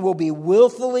unbelieving will be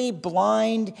willfully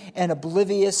blind and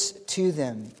oblivious to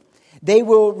them. They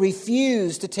will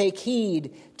refuse to take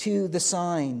heed to the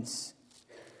signs.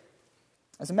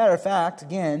 As a matter of fact,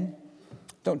 again,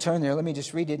 don't turn there, let me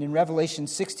just read it in Revelation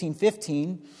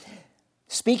 16:15,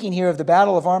 speaking here of the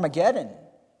battle of Armageddon.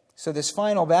 So this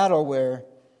final battle where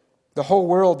the whole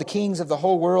world, the kings of the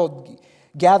whole world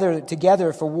gather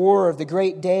together for war of the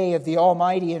great day of the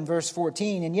Almighty in verse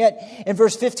 14. And yet in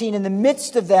verse 15, in the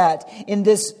midst of that, in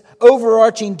this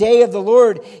overarching day of the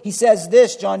Lord, he says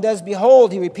this, John does,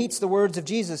 behold, he repeats the words of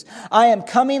Jesus, I am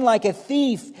coming like a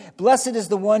thief. Blessed is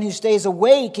the one who stays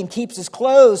awake and keeps his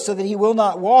clothes so that he will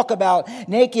not walk about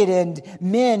naked and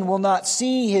men will not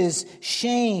see his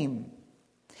shame.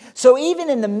 So even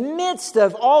in the midst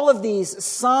of all of these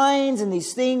signs and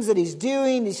these things that he's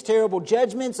doing, these terrible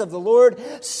judgments of the Lord,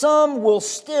 some will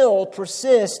still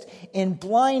persist in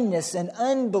blindness and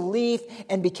unbelief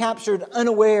and be captured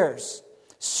unawares,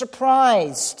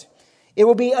 surprised. It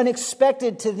will be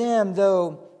unexpected to them,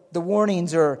 though the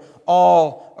warnings are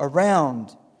all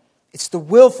around. It's the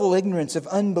willful ignorance of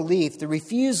unbelief, the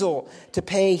refusal to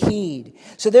pay heed.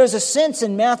 So there's a sense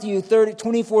in Matthew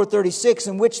 24:36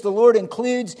 in which the Lord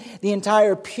includes the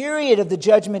entire period of the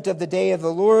judgment of the day of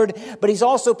the Lord, but he's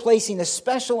also placing a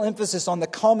special emphasis on the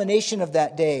culmination of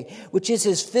that day, which is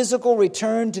his physical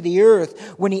return to the earth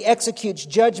when he executes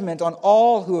judgment on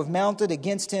all who have mounted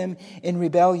against him in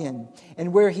rebellion,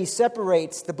 and where he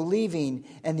separates the believing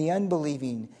and the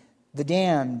unbelieving, the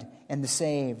damned and the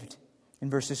saved. In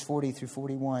verses 40 through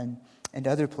 41 and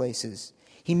other places.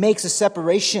 He makes a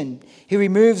separation. He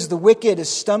removes the wicked as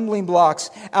stumbling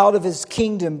blocks out of his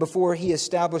kingdom before he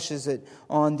establishes it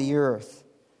on the earth.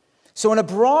 So in a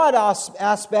broad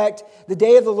aspect, the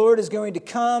day of the Lord is going to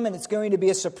come and it's going to be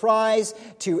a surprise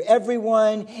to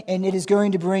everyone and it is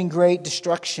going to bring great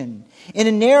destruction. In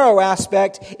a narrow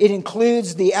aspect, it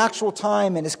includes the actual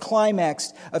time and its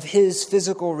climax of his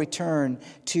physical return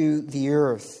to the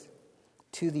earth.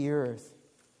 To the earth.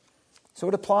 So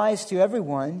it applies to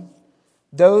everyone,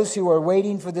 those who are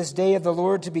waiting for this day of the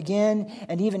Lord to begin,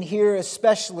 and even here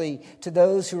especially to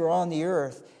those who are on the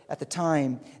earth at the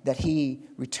time that he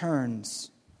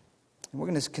returns. And we're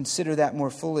going to consider that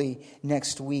more fully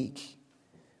next week.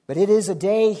 But it is a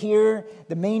day here,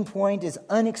 the main point is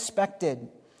unexpected.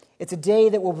 It's a day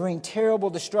that will bring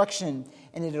terrible destruction,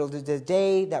 and it is a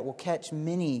day that will catch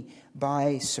many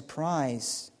by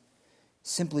surprise,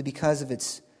 simply because of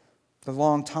the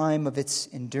long time of its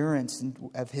endurance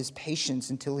and of his patience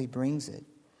until he brings it.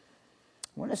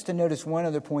 I want us to notice one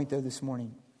other point, though, this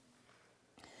morning.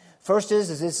 First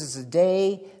is this is a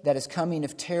day that is coming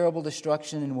of terrible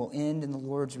destruction and will end in the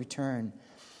Lord's return.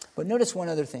 But notice one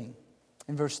other thing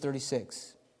in verse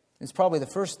 36. It's probably the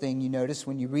first thing you notice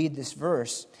when you read this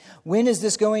verse. When is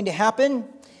this going to happen?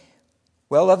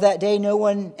 Well, of that day,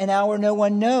 an hour no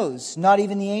one knows, not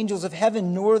even the angels of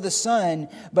heaven, nor the Son,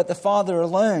 but the Father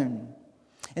alone.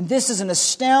 And this is an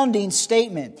astounding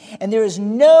statement. And there is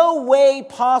no way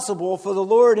possible for the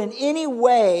Lord in any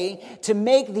way to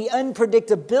make the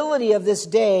unpredictability of this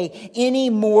day any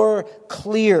more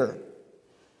clear.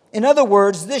 In other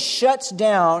words, this shuts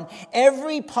down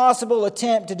every possible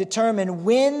attempt to determine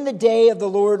when the day of the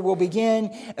Lord will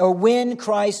begin or when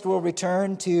Christ will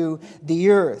return to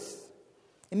the earth.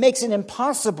 It makes it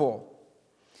impossible.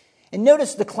 And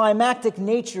notice the climactic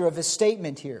nature of his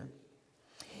statement here.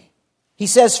 He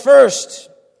says first,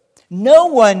 no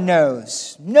one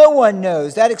knows. No one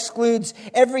knows. That excludes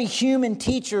every human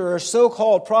teacher or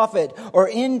so-called prophet or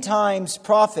end times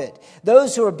prophet.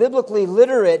 Those who are biblically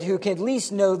literate, who can at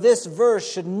least know this verse,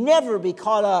 should never be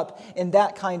caught up in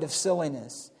that kind of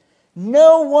silliness.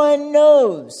 No one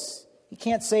knows. He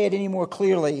can't say it any more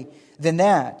clearly than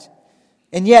that.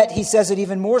 And yet he says it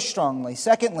even more strongly.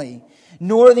 Secondly,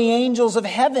 nor the angels of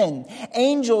heaven,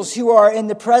 angels who are in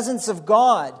the presence of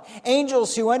God,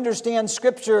 angels who understand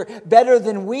Scripture better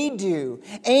than we do,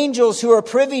 angels who are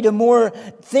privy to more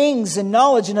things and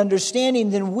knowledge and understanding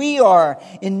than we are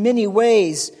in many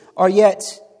ways, are yet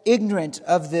ignorant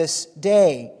of this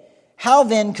day. How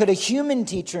then could a human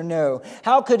teacher know?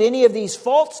 How could any of these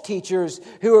false teachers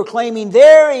who are claiming,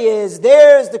 there he is,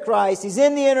 there's the Christ, he's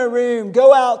in the inner room,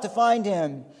 go out to find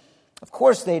him? Of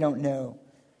course they don't know.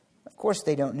 Of course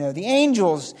they don't know. The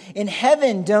angels in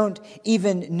heaven don't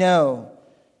even know.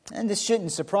 And this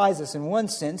shouldn't surprise us in one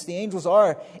sense. The angels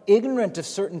are ignorant of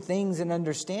certain things and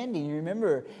understanding. You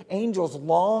remember, angels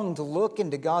long to look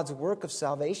into God's work of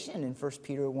salvation in 1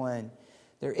 Peter 1.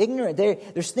 They're ignorant.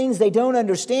 There's things they don't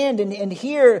understand. And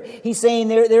here he's saying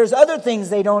there's other things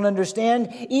they don't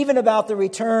understand, even about the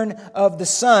return of the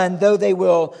Son, though they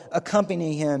will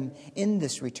accompany him in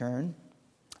this return.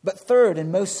 But third,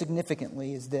 and most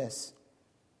significantly, is this.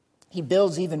 He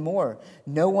builds even more.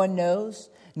 No one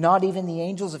knows, not even the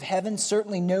angels of heaven,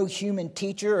 certainly no human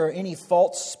teacher or any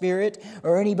false spirit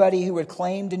or anybody who would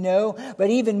claim to know. But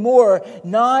even more,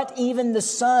 not even the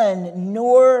Son,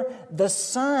 nor the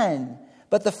Son,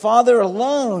 but the Father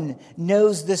alone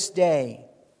knows this day.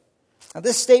 Now,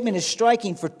 this statement is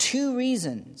striking for two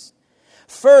reasons.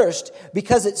 First,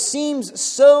 because it seems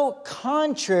so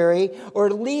contrary, or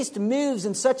at least moves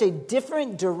in such a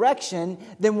different direction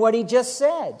than what he just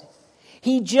said.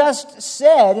 He just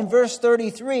said in verse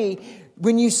 33,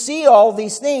 when you see all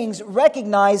these things,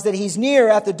 recognize that he's near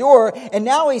at the door. And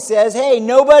now he says, hey,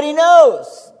 nobody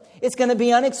knows. It's going to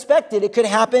be unexpected. It could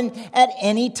happen at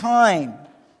any time.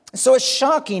 So it's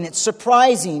shocking, it's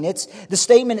surprising. The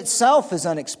statement itself is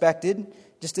unexpected,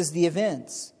 just as the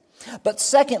events. But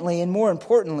secondly, and more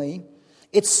importantly,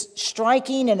 it's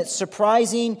striking and it's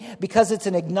surprising because it's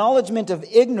an acknowledgement of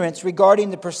ignorance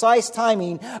regarding the precise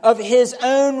timing of his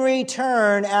own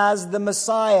return as the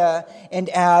Messiah and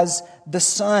as the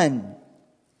Son.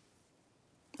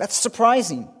 That's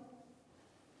surprising.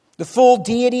 The full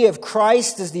deity of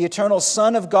Christ as the eternal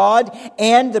Son of God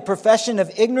and the profession of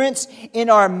ignorance in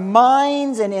our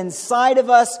minds and inside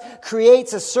of us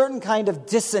creates a certain kind of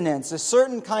dissonance, a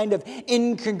certain kind of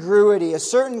incongruity, a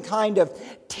certain kind of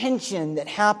tension that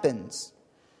happens.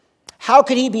 How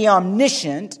could he be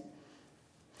omniscient?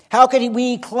 How could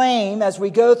we claim as we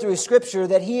go through Scripture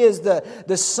that he is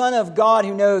the Son of God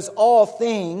who knows all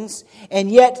things,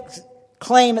 and yet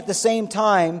claim at the same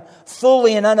time,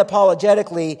 fully and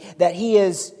unapologetically, that he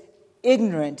is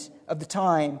ignorant of the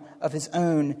time of his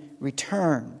own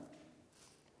return?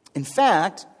 In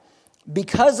fact,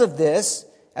 because of this,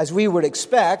 as we would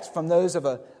expect from those of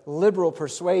a liberal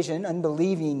persuasion,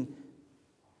 unbelieving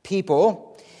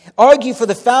people, argue for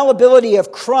the fallibility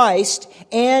of Christ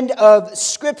and of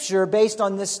Scripture based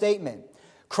on this statement.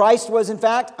 Christ was in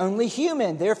fact only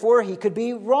human, therefore he could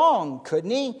be wrong, couldn't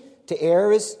he? To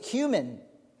err is human.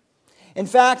 In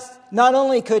fact, not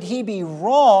only could he be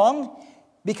wrong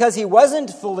because he wasn't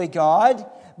fully God,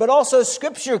 but also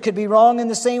Scripture could be wrong in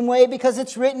the same way because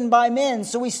it's written by men.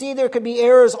 So we see there could be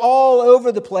errors all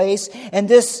over the place, and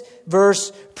this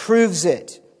verse proves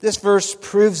it. This verse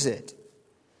proves it.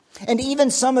 And even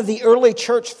some of the early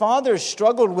church fathers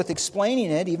struggled with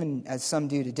explaining it, even as some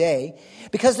do today,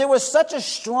 because there was such a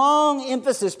strong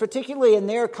emphasis, particularly in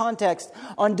their context,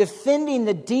 on defending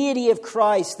the deity of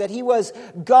Christ, that he was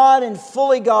God and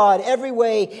fully God, every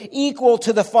way equal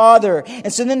to the Father.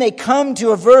 And so then they come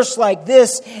to a verse like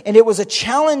this, and it was a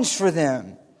challenge for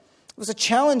them. It was a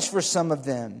challenge for some of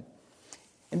them.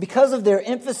 And because of their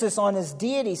emphasis on his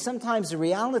deity, sometimes the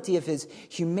reality of his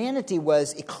humanity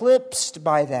was eclipsed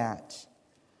by that.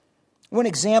 One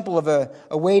example of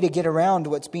a way to get around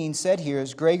what's being said here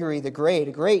is Gregory the Great,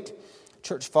 a great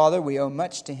church father. We owe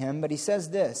much to him, but he says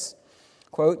this,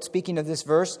 quote, speaking of this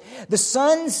verse, "The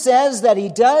Son says that he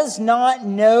does not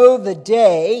know the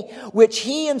day which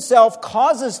he himself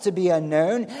causes to be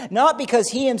unknown, not because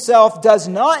he himself does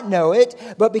not know it,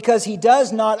 but because he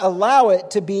does not allow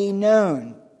it to be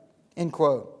known." End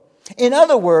quote. In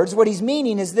other words, what he's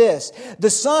meaning is this. The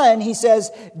Son, he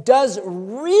says, does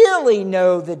really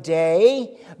know the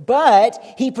day, but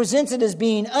he presents it as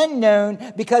being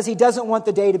unknown because he doesn't want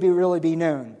the day to really be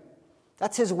known.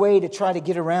 That's his way to try to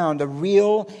get around a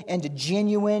real and a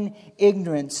genuine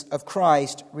ignorance of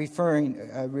Christ regarding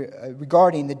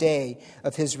the day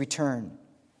of his return.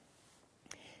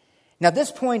 Now,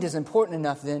 this point is important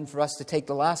enough then for us to take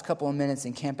the last couple of minutes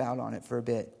and camp out on it for a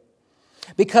bit.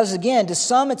 Because again, to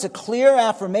some it's a clear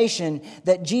affirmation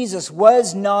that Jesus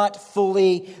was not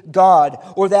fully God,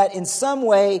 or that in some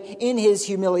way in his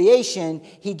humiliation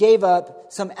he gave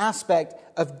up some aspect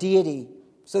of deity,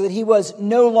 so that he was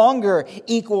no longer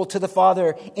equal to the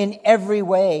Father in every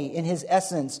way, in his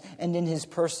essence and in his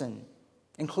person,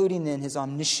 including then his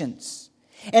omniscience.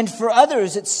 And for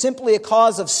others it's simply a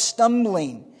cause of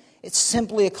stumbling. It's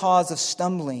simply a cause of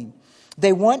stumbling.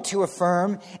 They want to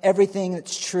affirm everything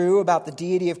that's true about the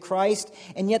deity of Christ,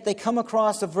 and yet they come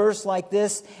across a verse like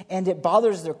this, and it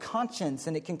bothers their conscience,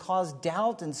 and it can cause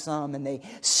doubt in some, and they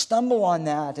stumble on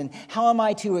that. And how am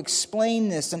I to explain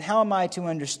this, and how am I to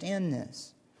understand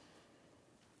this?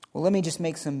 Well, let me just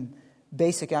make some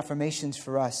basic affirmations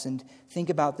for us and think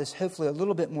about this hopefully a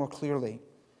little bit more clearly.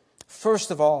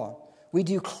 First of all, we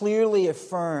do clearly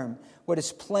affirm what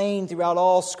is plain throughout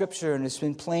all Scripture and has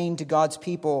been plain to God's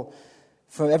people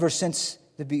ever since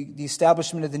the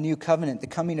establishment of the new covenant, the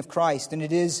coming of Christ. And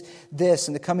it is this,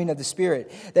 and the coming of the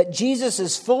Spirit, that Jesus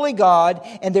is fully God,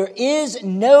 and there is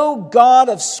no God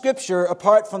of Scripture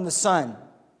apart from the Son.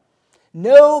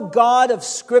 No God of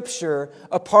Scripture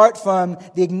apart from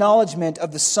the acknowledgement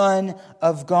of the Son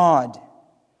of God.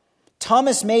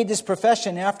 Thomas made this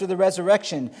profession after the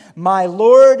resurrection, "My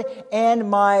Lord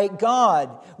and my God,"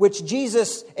 which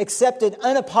Jesus accepted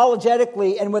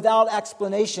unapologetically and without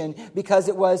explanation because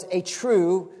it was a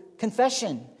true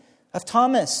confession of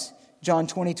Thomas, John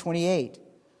 20:28.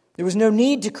 There was no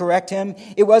need to correct him.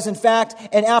 It was, in fact,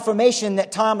 an affirmation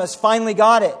that Thomas finally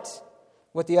got it,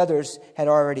 what the others had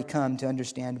already come to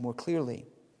understand more clearly.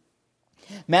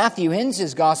 Matthew ends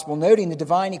his gospel noting the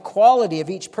divine equality of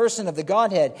each person of the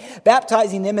Godhead,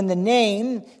 baptizing them in the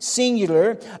name,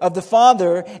 singular, of the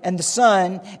Father and the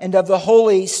Son and of the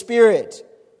Holy Spirit.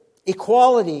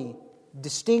 Equality,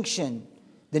 distinction.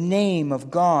 The name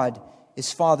of God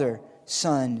is Father,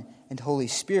 Son, and Holy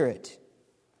Spirit.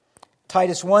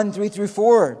 Titus 1, 3 through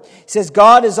 4 says,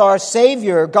 God is our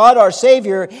Savior, God our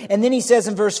Savior. And then he says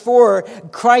in verse 4,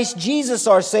 Christ Jesus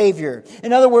our Savior.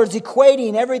 In other words,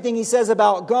 equating everything he says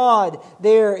about God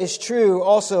there is true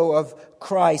also of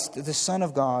Christ, the Son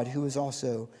of God, who is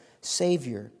also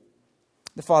Savior.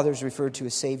 The Father is referred to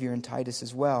as Savior in Titus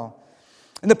as well.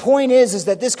 And the point is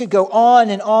that this could go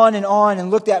on and on and on and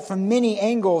looked at from many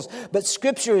angles, but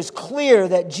Scripture is clear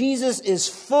that Jesus is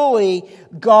fully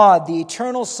God, the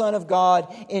eternal Son of God,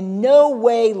 in no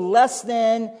way less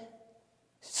than,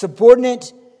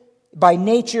 subordinate by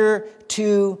nature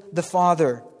to the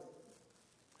Father.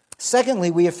 Secondly,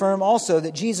 we affirm also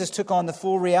that Jesus took on the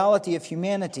full reality of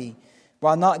humanity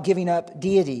while not giving up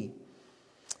deity,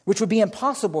 which would be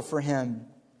impossible for him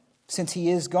since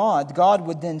he is God. God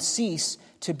would then cease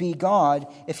to be God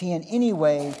if he in any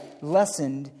way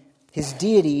lessened his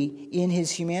deity in his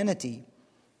humanity.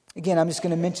 Again, I'm just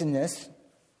going to mention this.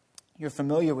 You're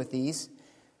familiar with these.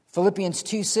 Philippians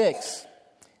 2:6,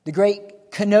 the great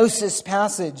kenosis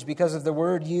passage because of the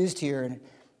word used here and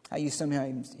how you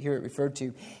sometimes hear it referred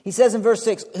to. He says in verse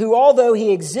 6, who although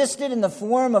he existed in the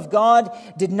form of God,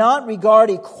 did not regard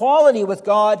equality with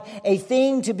God a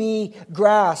thing to be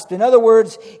grasped. In other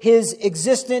words, his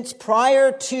existence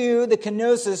prior to the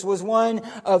kenosis was one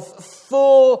of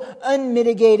full,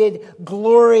 unmitigated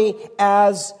glory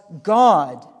as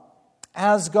God.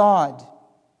 As God.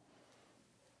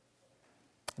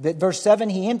 Verse 7,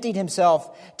 he emptied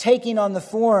himself, taking on the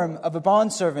form of a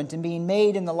bondservant and being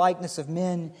made in the likeness of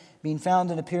men, being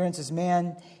found in appearance as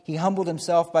man, he humbled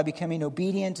himself by becoming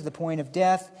obedient to the point of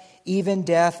death, even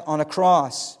death on a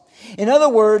cross. In other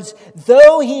words,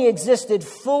 though he existed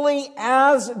fully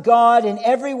as God, in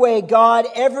every way God,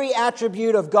 every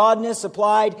attribute of godness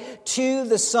applied to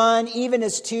the Son, even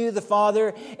as to the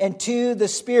Father and to the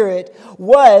Spirit,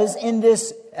 was in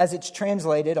this, as it's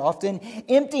translated often,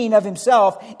 emptying of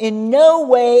himself, in no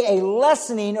way a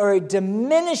lessening or a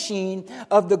diminishing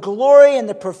of the glory and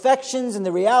the perfections and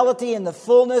the reality and the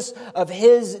fullness of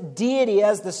his deity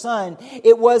as the Son.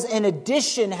 It was an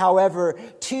addition, however,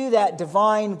 to that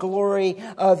divine glory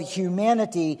of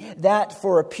humanity that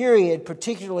for a period,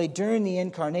 particularly during the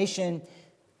incarnation,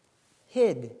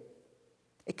 hid.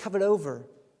 It covered over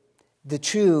the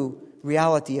true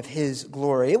reality of his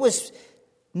glory. It was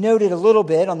noted a little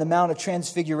bit on the Mount of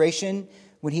Transfiguration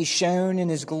when he's shown in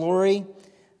his glory,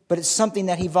 but it's something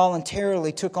that he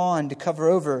voluntarily took on to cover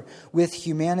over with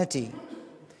humanity.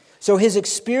 So his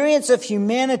experience of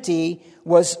humanity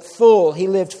was full. He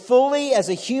lived fully as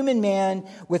a human man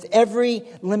with every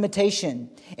limitation.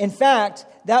 In fact,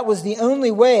 that was the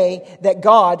only way that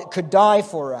God could die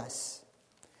for us.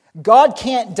 God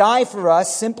can't die for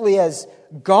us simply as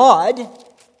God,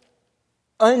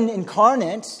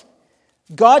 unincarnate.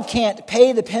 God can't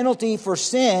pay the penalty for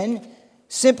sin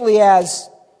simply as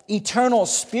eternal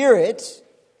spirit.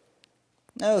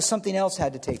 No, something else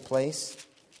had to take place.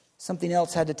 Something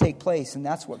else had to take place, and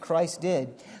that's what Christ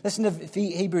did. Listen to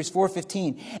Hebrews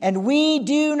 4:15. And we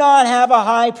do not have a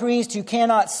high priest who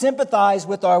cannot sympathize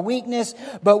with our weakness,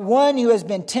 but one who has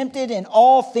been tempted in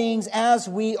all things as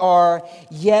we are,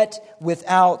 yet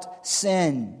without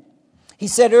sin. He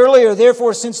said earlier,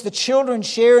 therefore, since the children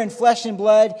share in flesh and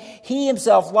blood, he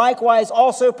himself likewise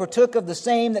also partook of the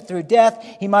same, that through death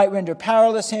he might render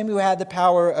powerless him who had the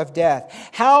power of death.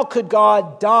 How could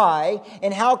God die,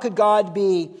 and how could God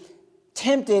be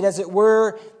tempted, as it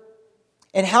were,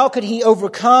 and how could he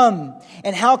overcome,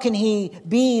 and how can he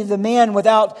be the man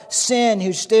without sin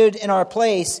who stood in our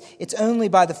place? It's only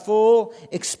by the full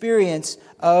experience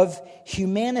of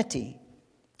humanity.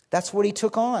 That's what he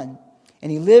took on.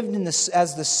 And he lived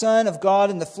as the Son of God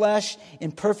in the flesh,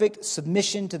 in perfect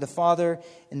submission to the Father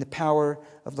in the power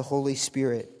of the Holy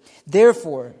Spirit.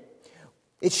 Therefore,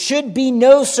 it should be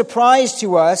no surprise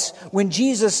to us when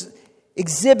Jesus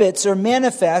exhibits or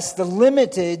manifests the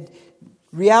limited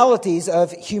realities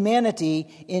of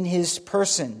humanity in his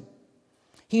person.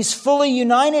 He's fully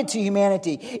united to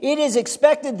humanity. It is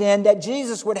expected then that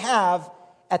Jesus would have,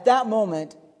 at that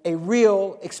moment, a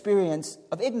real experience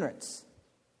of ignorance.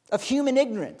 Of human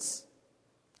ignorance,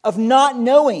 of not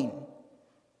knowing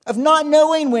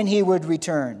when he would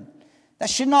return. That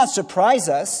should not surprise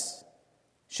us.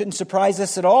 Shouldn't surprise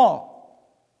us at all.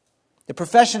 The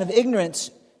profession of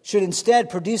ignorance should instead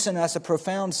produce in us a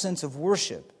profound sense of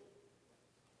worship.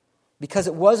 Because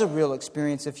it was a real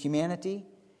experience of humanity.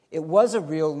 It was a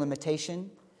real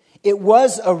limitation. It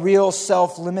was a real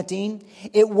self-limiting.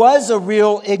 It was a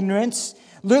real ignorance.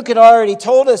 Luke had already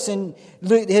told us in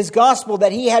his gospel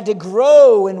that he had to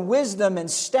grow in wisdom and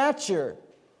stature.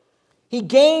 He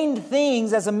gained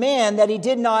things as a man that he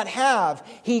did not have.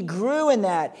 He grew in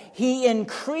that. He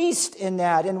increased in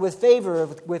that, and with favor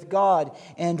with God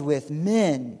and with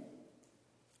men.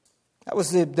 That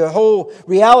was the whole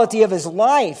reality of his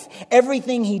life.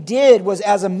 Everything he did was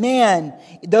as a man,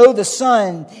 though the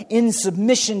Son, in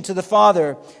submission to the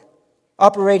Father,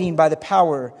 operating by the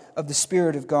power of the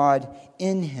Spirit of God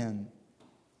in him.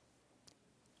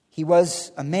 He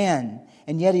was a man,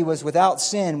 and yet he was without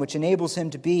sin, which enables him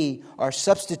to be our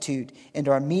substitute and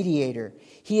our mediator.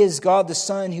 He is God the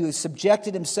Son who has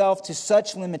subjected himself to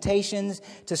such limitations,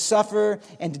 to suffer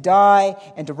and to die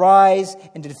and to rise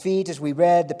and to defeat, as we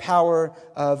read, the power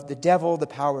of the devil, the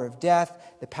power of death,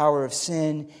 the power of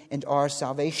sin, and our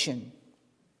salvation.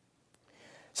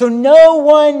 So no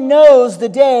one knows the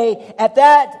day at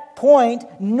that point,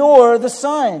 nor the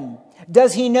Son.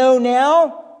 Does he know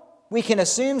now? We can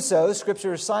assume so.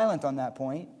 Scripture is silent on that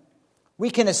point. We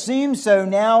can assume so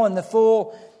now in the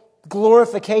full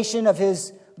glorification of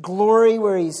his glory,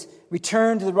 where he's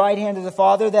returned to the right hand of the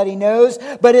Father, that he knows.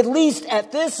 But at least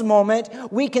at this moment,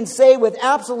 we can say with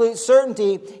absolute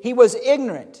certainty, he was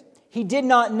ignorant. He did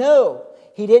not know.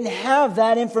 He didn't have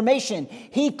that information.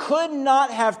 He could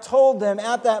not have told them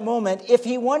at that moment if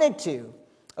he wanted to.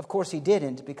 Of course he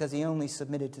didn't, because he only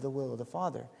submitted to the will of the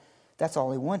Father. That's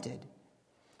all he wanted.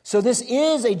 So this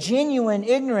is a genuine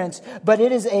ignorance, but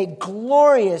it is a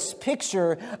glorious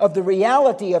picture of the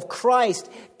reality of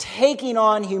Christ taking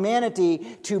on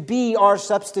humanity to be our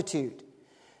substitute,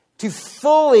 to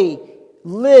fully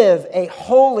live a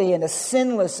holy and a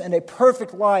sinless and a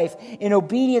perfect life in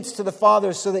obedience to the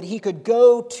Father, so that he could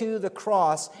go to the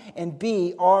cross and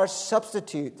be our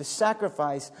substitute, the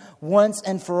sacrifice once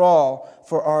and for all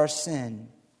for our sin.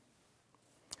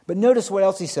 But notice what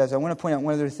else he says. I want to point out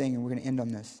one other thing, and we're going to end on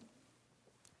this.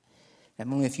 I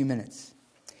have only a few minutes.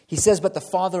 He says, but the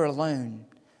Father alone.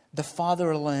 The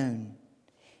Father alone.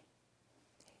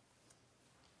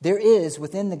 There is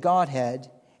within the Godhead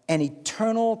an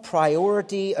eternal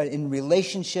priority in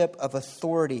relationship of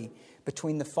authority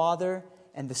between the Father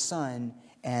and the Son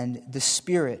and the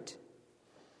Spirit.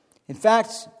 In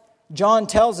fact, John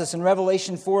tells us in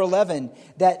Revelation 4:11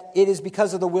 that it is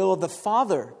because of the will of the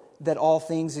Father that all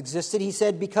things existed. He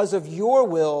said, because of your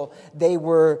will they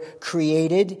were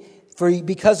created.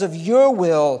 Because of your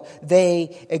will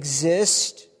they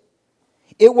exist.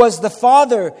 It was the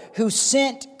Father who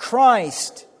sent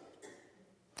Christ.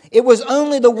 It was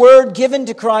only the word given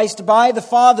to Christ by the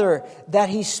Father that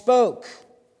he spoke.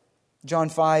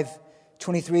 John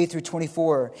 5:23 through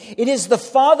 24. It is the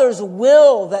Father's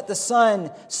will that the Son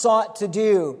sought to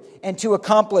do and to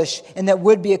accomplish, and that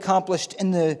would be accomplished in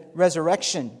the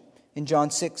resurrection in John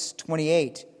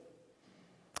 6:28.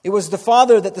 It was the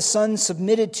Father that the Son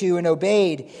submitted to and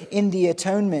obeyed in the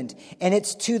atonement. And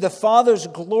it's to the Father's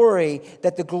glory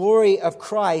that the glory of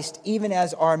Christ, even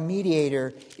as our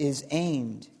mediator, is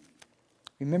aimed.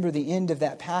 Remember the end of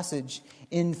that passage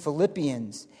in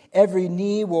Philippians. Every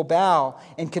knee will bow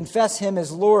and confess him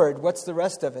as Lord. What's the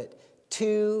rest of it?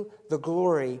 To the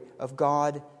glory of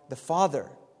God the Father.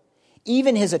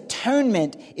 Even his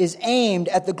atonement is aimed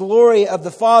at the glory of the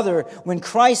Father. When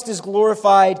Christ is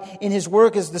glorified in his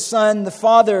work as the Son, the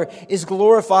Father is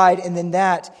glorified, and then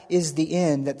that is the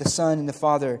end, that the Son and the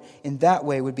Father in that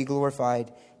way would be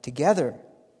glorified together.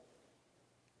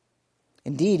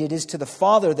 Indeed, it is to the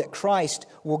Father that Christ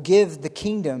will give the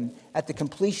kingdom at the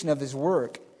completion of his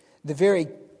work. The very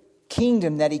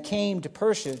kingdom that he came to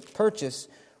purchase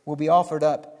will be offered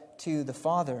up to the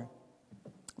Father.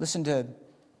 Listen to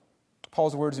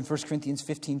Paul's words in 1 Corinthians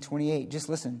 15:28. Just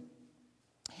listen.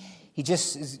 He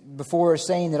just is before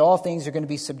saying that all things are going to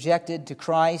be subjected to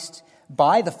Christ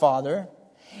by the Father.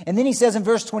 And then he says in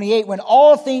verse 28, when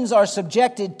all things are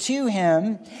subjected to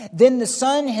him, then the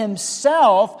Son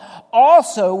himself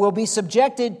also will be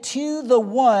subjected to the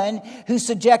one who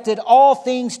subjected all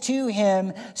things to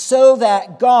him, so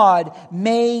that God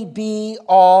may be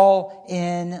all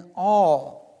in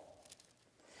all.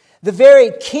 The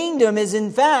very kingdom is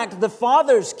in fact the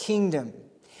Father's kingdom,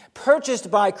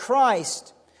 purchased by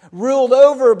Christ, ruled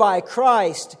over by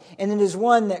Christ, and it is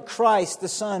one that Christ, the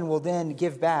Son, will then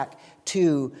give back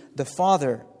to the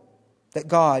Father, that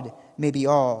God may be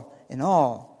all in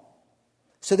all.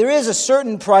 So there is a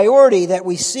certain priority that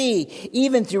we see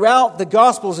even throughout the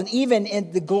Gospels and even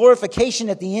in the glorification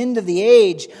at the end of the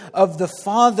age of the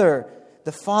Father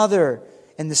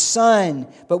and the Son,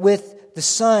 but with the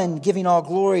Son giving all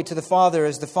glory to the Father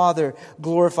as the Father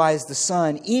glorifies the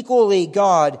Son, equally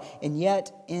God and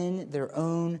yet in their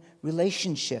own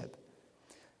relationship.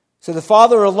 So the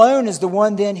Father alone is the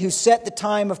one then who set the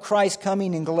time of Christ's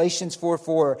coming in Galatians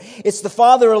 4:4. It's the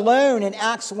Father alone in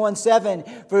Acts 1:7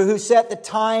 for who set the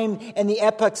time and the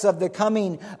epochs of the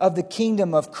coming of the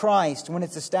kingdom of Christ when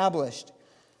it's established.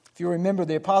 If you remember,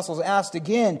 the apostles asked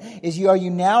again, are you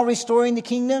now restoring the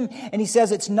kingdom? And he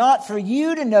says, it's not for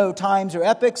you to know times or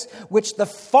epochs which the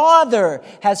Father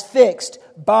has fixed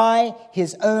by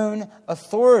his own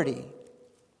authority.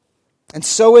 And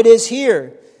so it is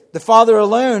here. The Father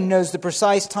alone knows the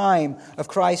precise time of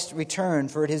Christ's return,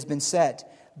 for it has been set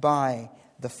by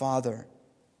the Father.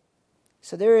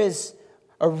 So there is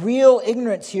a real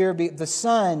ignorance here of the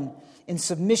Son in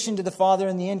submission to the Father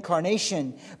in the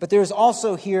incarnation. But there is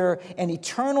also here an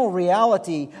eternal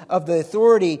reality of the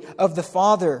authority of the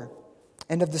Father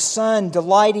and of the Son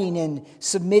delighting in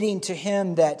submitting to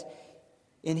him, that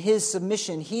in his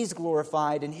submission, he's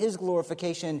glorified. In his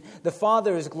glorification, the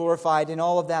Father is glorified. In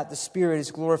all of that, the Spirit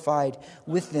is glorified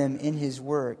with them in his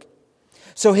work.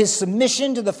 So his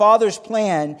submission to the Father's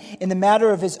plan in the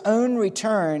matter of his own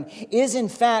return is in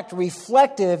fact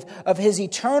reflective of his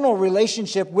eternal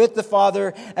relationship with the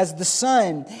Father as the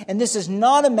Son. And this is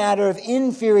not a matter of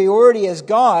inferiority as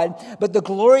God, but the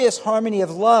glorious harmony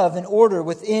of love and order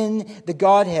within the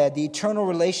Godhead, the eternal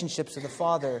relationships of the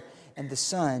Father and the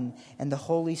Son and the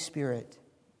Holy Spirit.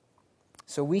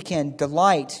 So we can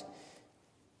delight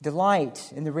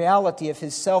in the reality of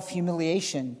his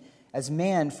self-humiliation as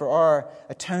man for our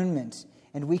atonement.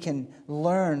 And we can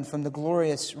learn from the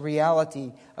glorious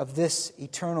reality of this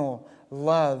eternal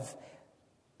love,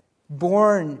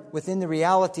 born within the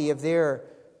reality of their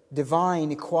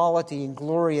divine equality and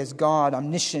glory as God,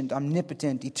 omniscient,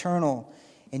 omnipotent, eternal,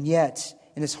 and yet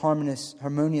in this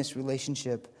harmonious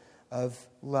relationship of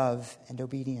love and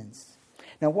obedience.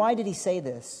 Now, why did he say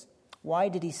this? Why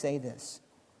did he say this?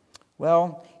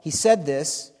 Well, he said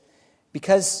this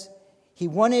because he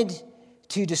wanted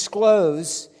to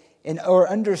disclose or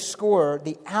underscore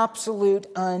the absolute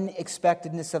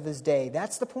unexpectedness of his day.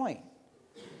 That's the point.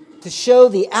 To show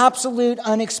the absolute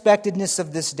unexpectedness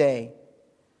of this day.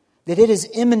 That it is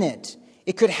imminent.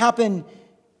 It could happen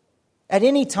at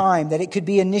any time, that it could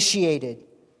be initiated.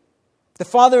 The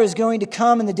Father is going to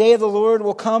come, and the day of the Lord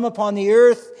will come upon the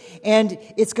earth, and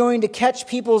it's going to catch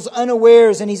people's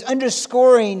unawares, and he's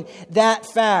underscoring that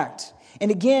fact. And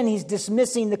again, he's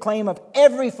dismissing the claim of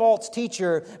every false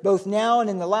teacher, both now and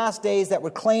in the last days, that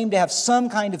would claim to have some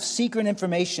kind of secret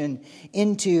information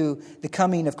into the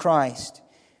coming of Christ.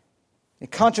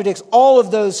 It contradicts all of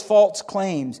those false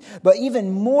claims. But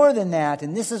even more than that,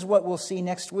 and this is what we'll see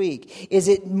next week, is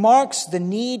it marks the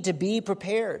need to be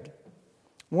prepared.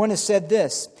 One has said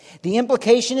this: the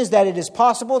implication is that it is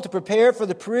possible to prepare for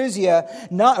the parousia,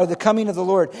 or the coming of the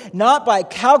Lord, not by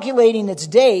calculating its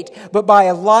date, but by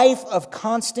a life of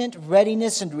constant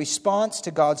readiness and response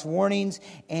to God's warnings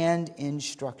and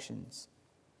instructions.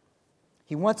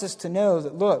 He wants us to know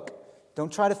that, look,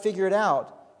 don't try to figure it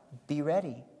out. Be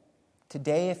ready.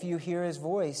 Today, if you hear his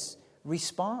voice,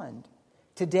 respond.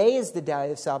 Today is the day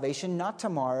of salvation, not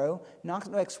tomorrow, not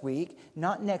next week,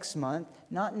 not next month,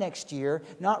 not next year,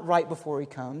 not right before He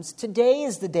comes. Today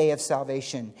is the day of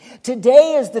salvation.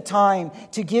 Today is the time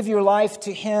to give your life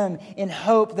to Him in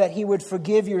hope that He would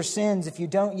forgive your sins if you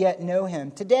don't yet know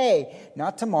Him. Today,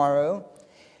 not tomorrow.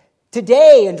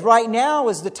 Today and right now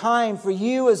is the time for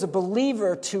you as a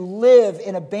believer to live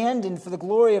in abandon for the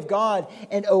glory of God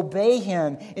and obey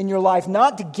Him in your life.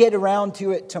 Not to get around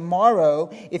to it tomorrow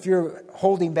if you're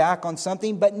holding back on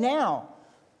something, but now.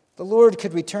 The Lord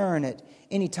could return at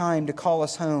any time to call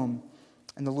us home,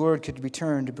 and the Lord could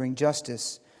return to bring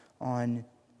justice on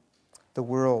the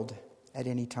world at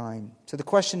any time. So the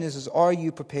question is are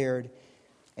you prepared?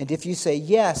 And if you say,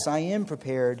 yes, I am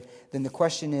prepared, then the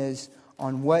question is,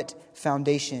 on what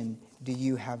foundation do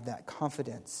you have that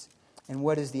confidence? And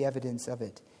what is the evidence of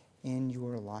it in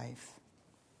your life?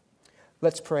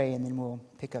 Let's pray, and then we'll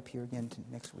pick up here again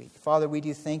next week. Father, we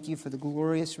do thank You for the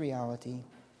glorious reality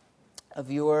of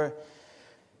Your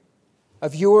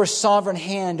sovereign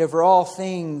hand over all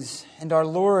things. And our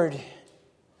Lord,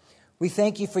 we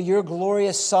thank You for Your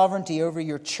glorious sovereignty over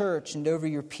Your church and over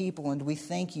Your people. And we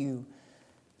thank You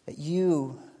that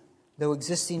You, though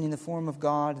existing in the form of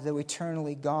God, though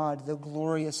eternally God, though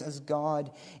glorious as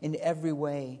God in every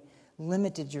way,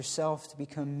 limited Yourself to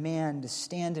become man, to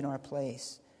stand in our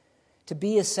place, to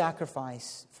be a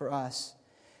sacrifice for us,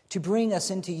 to bring us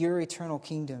into Your eternal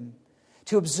kingdom,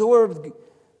 to absorb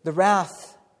the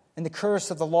wrath and the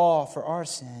curse of the law for our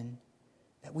sin,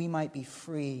 that we might be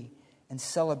free and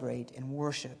celebrate and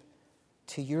worship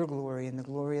to Your glory and the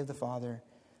glory of the Father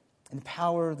and the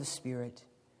power of the Spirit,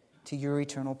 to Your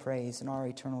eternal praise and our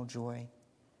eternal joy.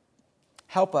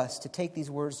 Help us to take these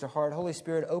words to heart. Holy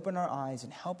Spirit, open our eyes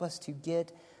and help us to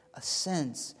get a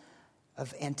sense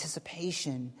of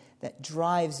anticipation that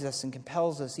drives us and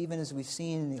compels us, even as we've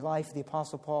seen in the life of the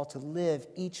Apostle Paul, to live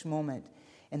each moment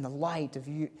in the light of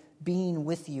You, being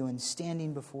with You and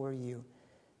standing before You.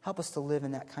 Help us to live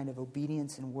in that kind of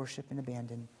obedience and worship and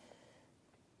abandon.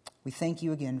 We thank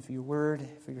You again for Your word,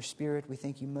 for Your Spirit. We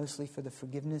thank You mostly for the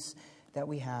forgiveness that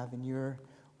we have in Your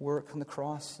work on the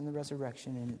cross and the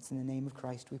resurrection. And it's in the name of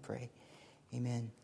Christ we pray. Amen.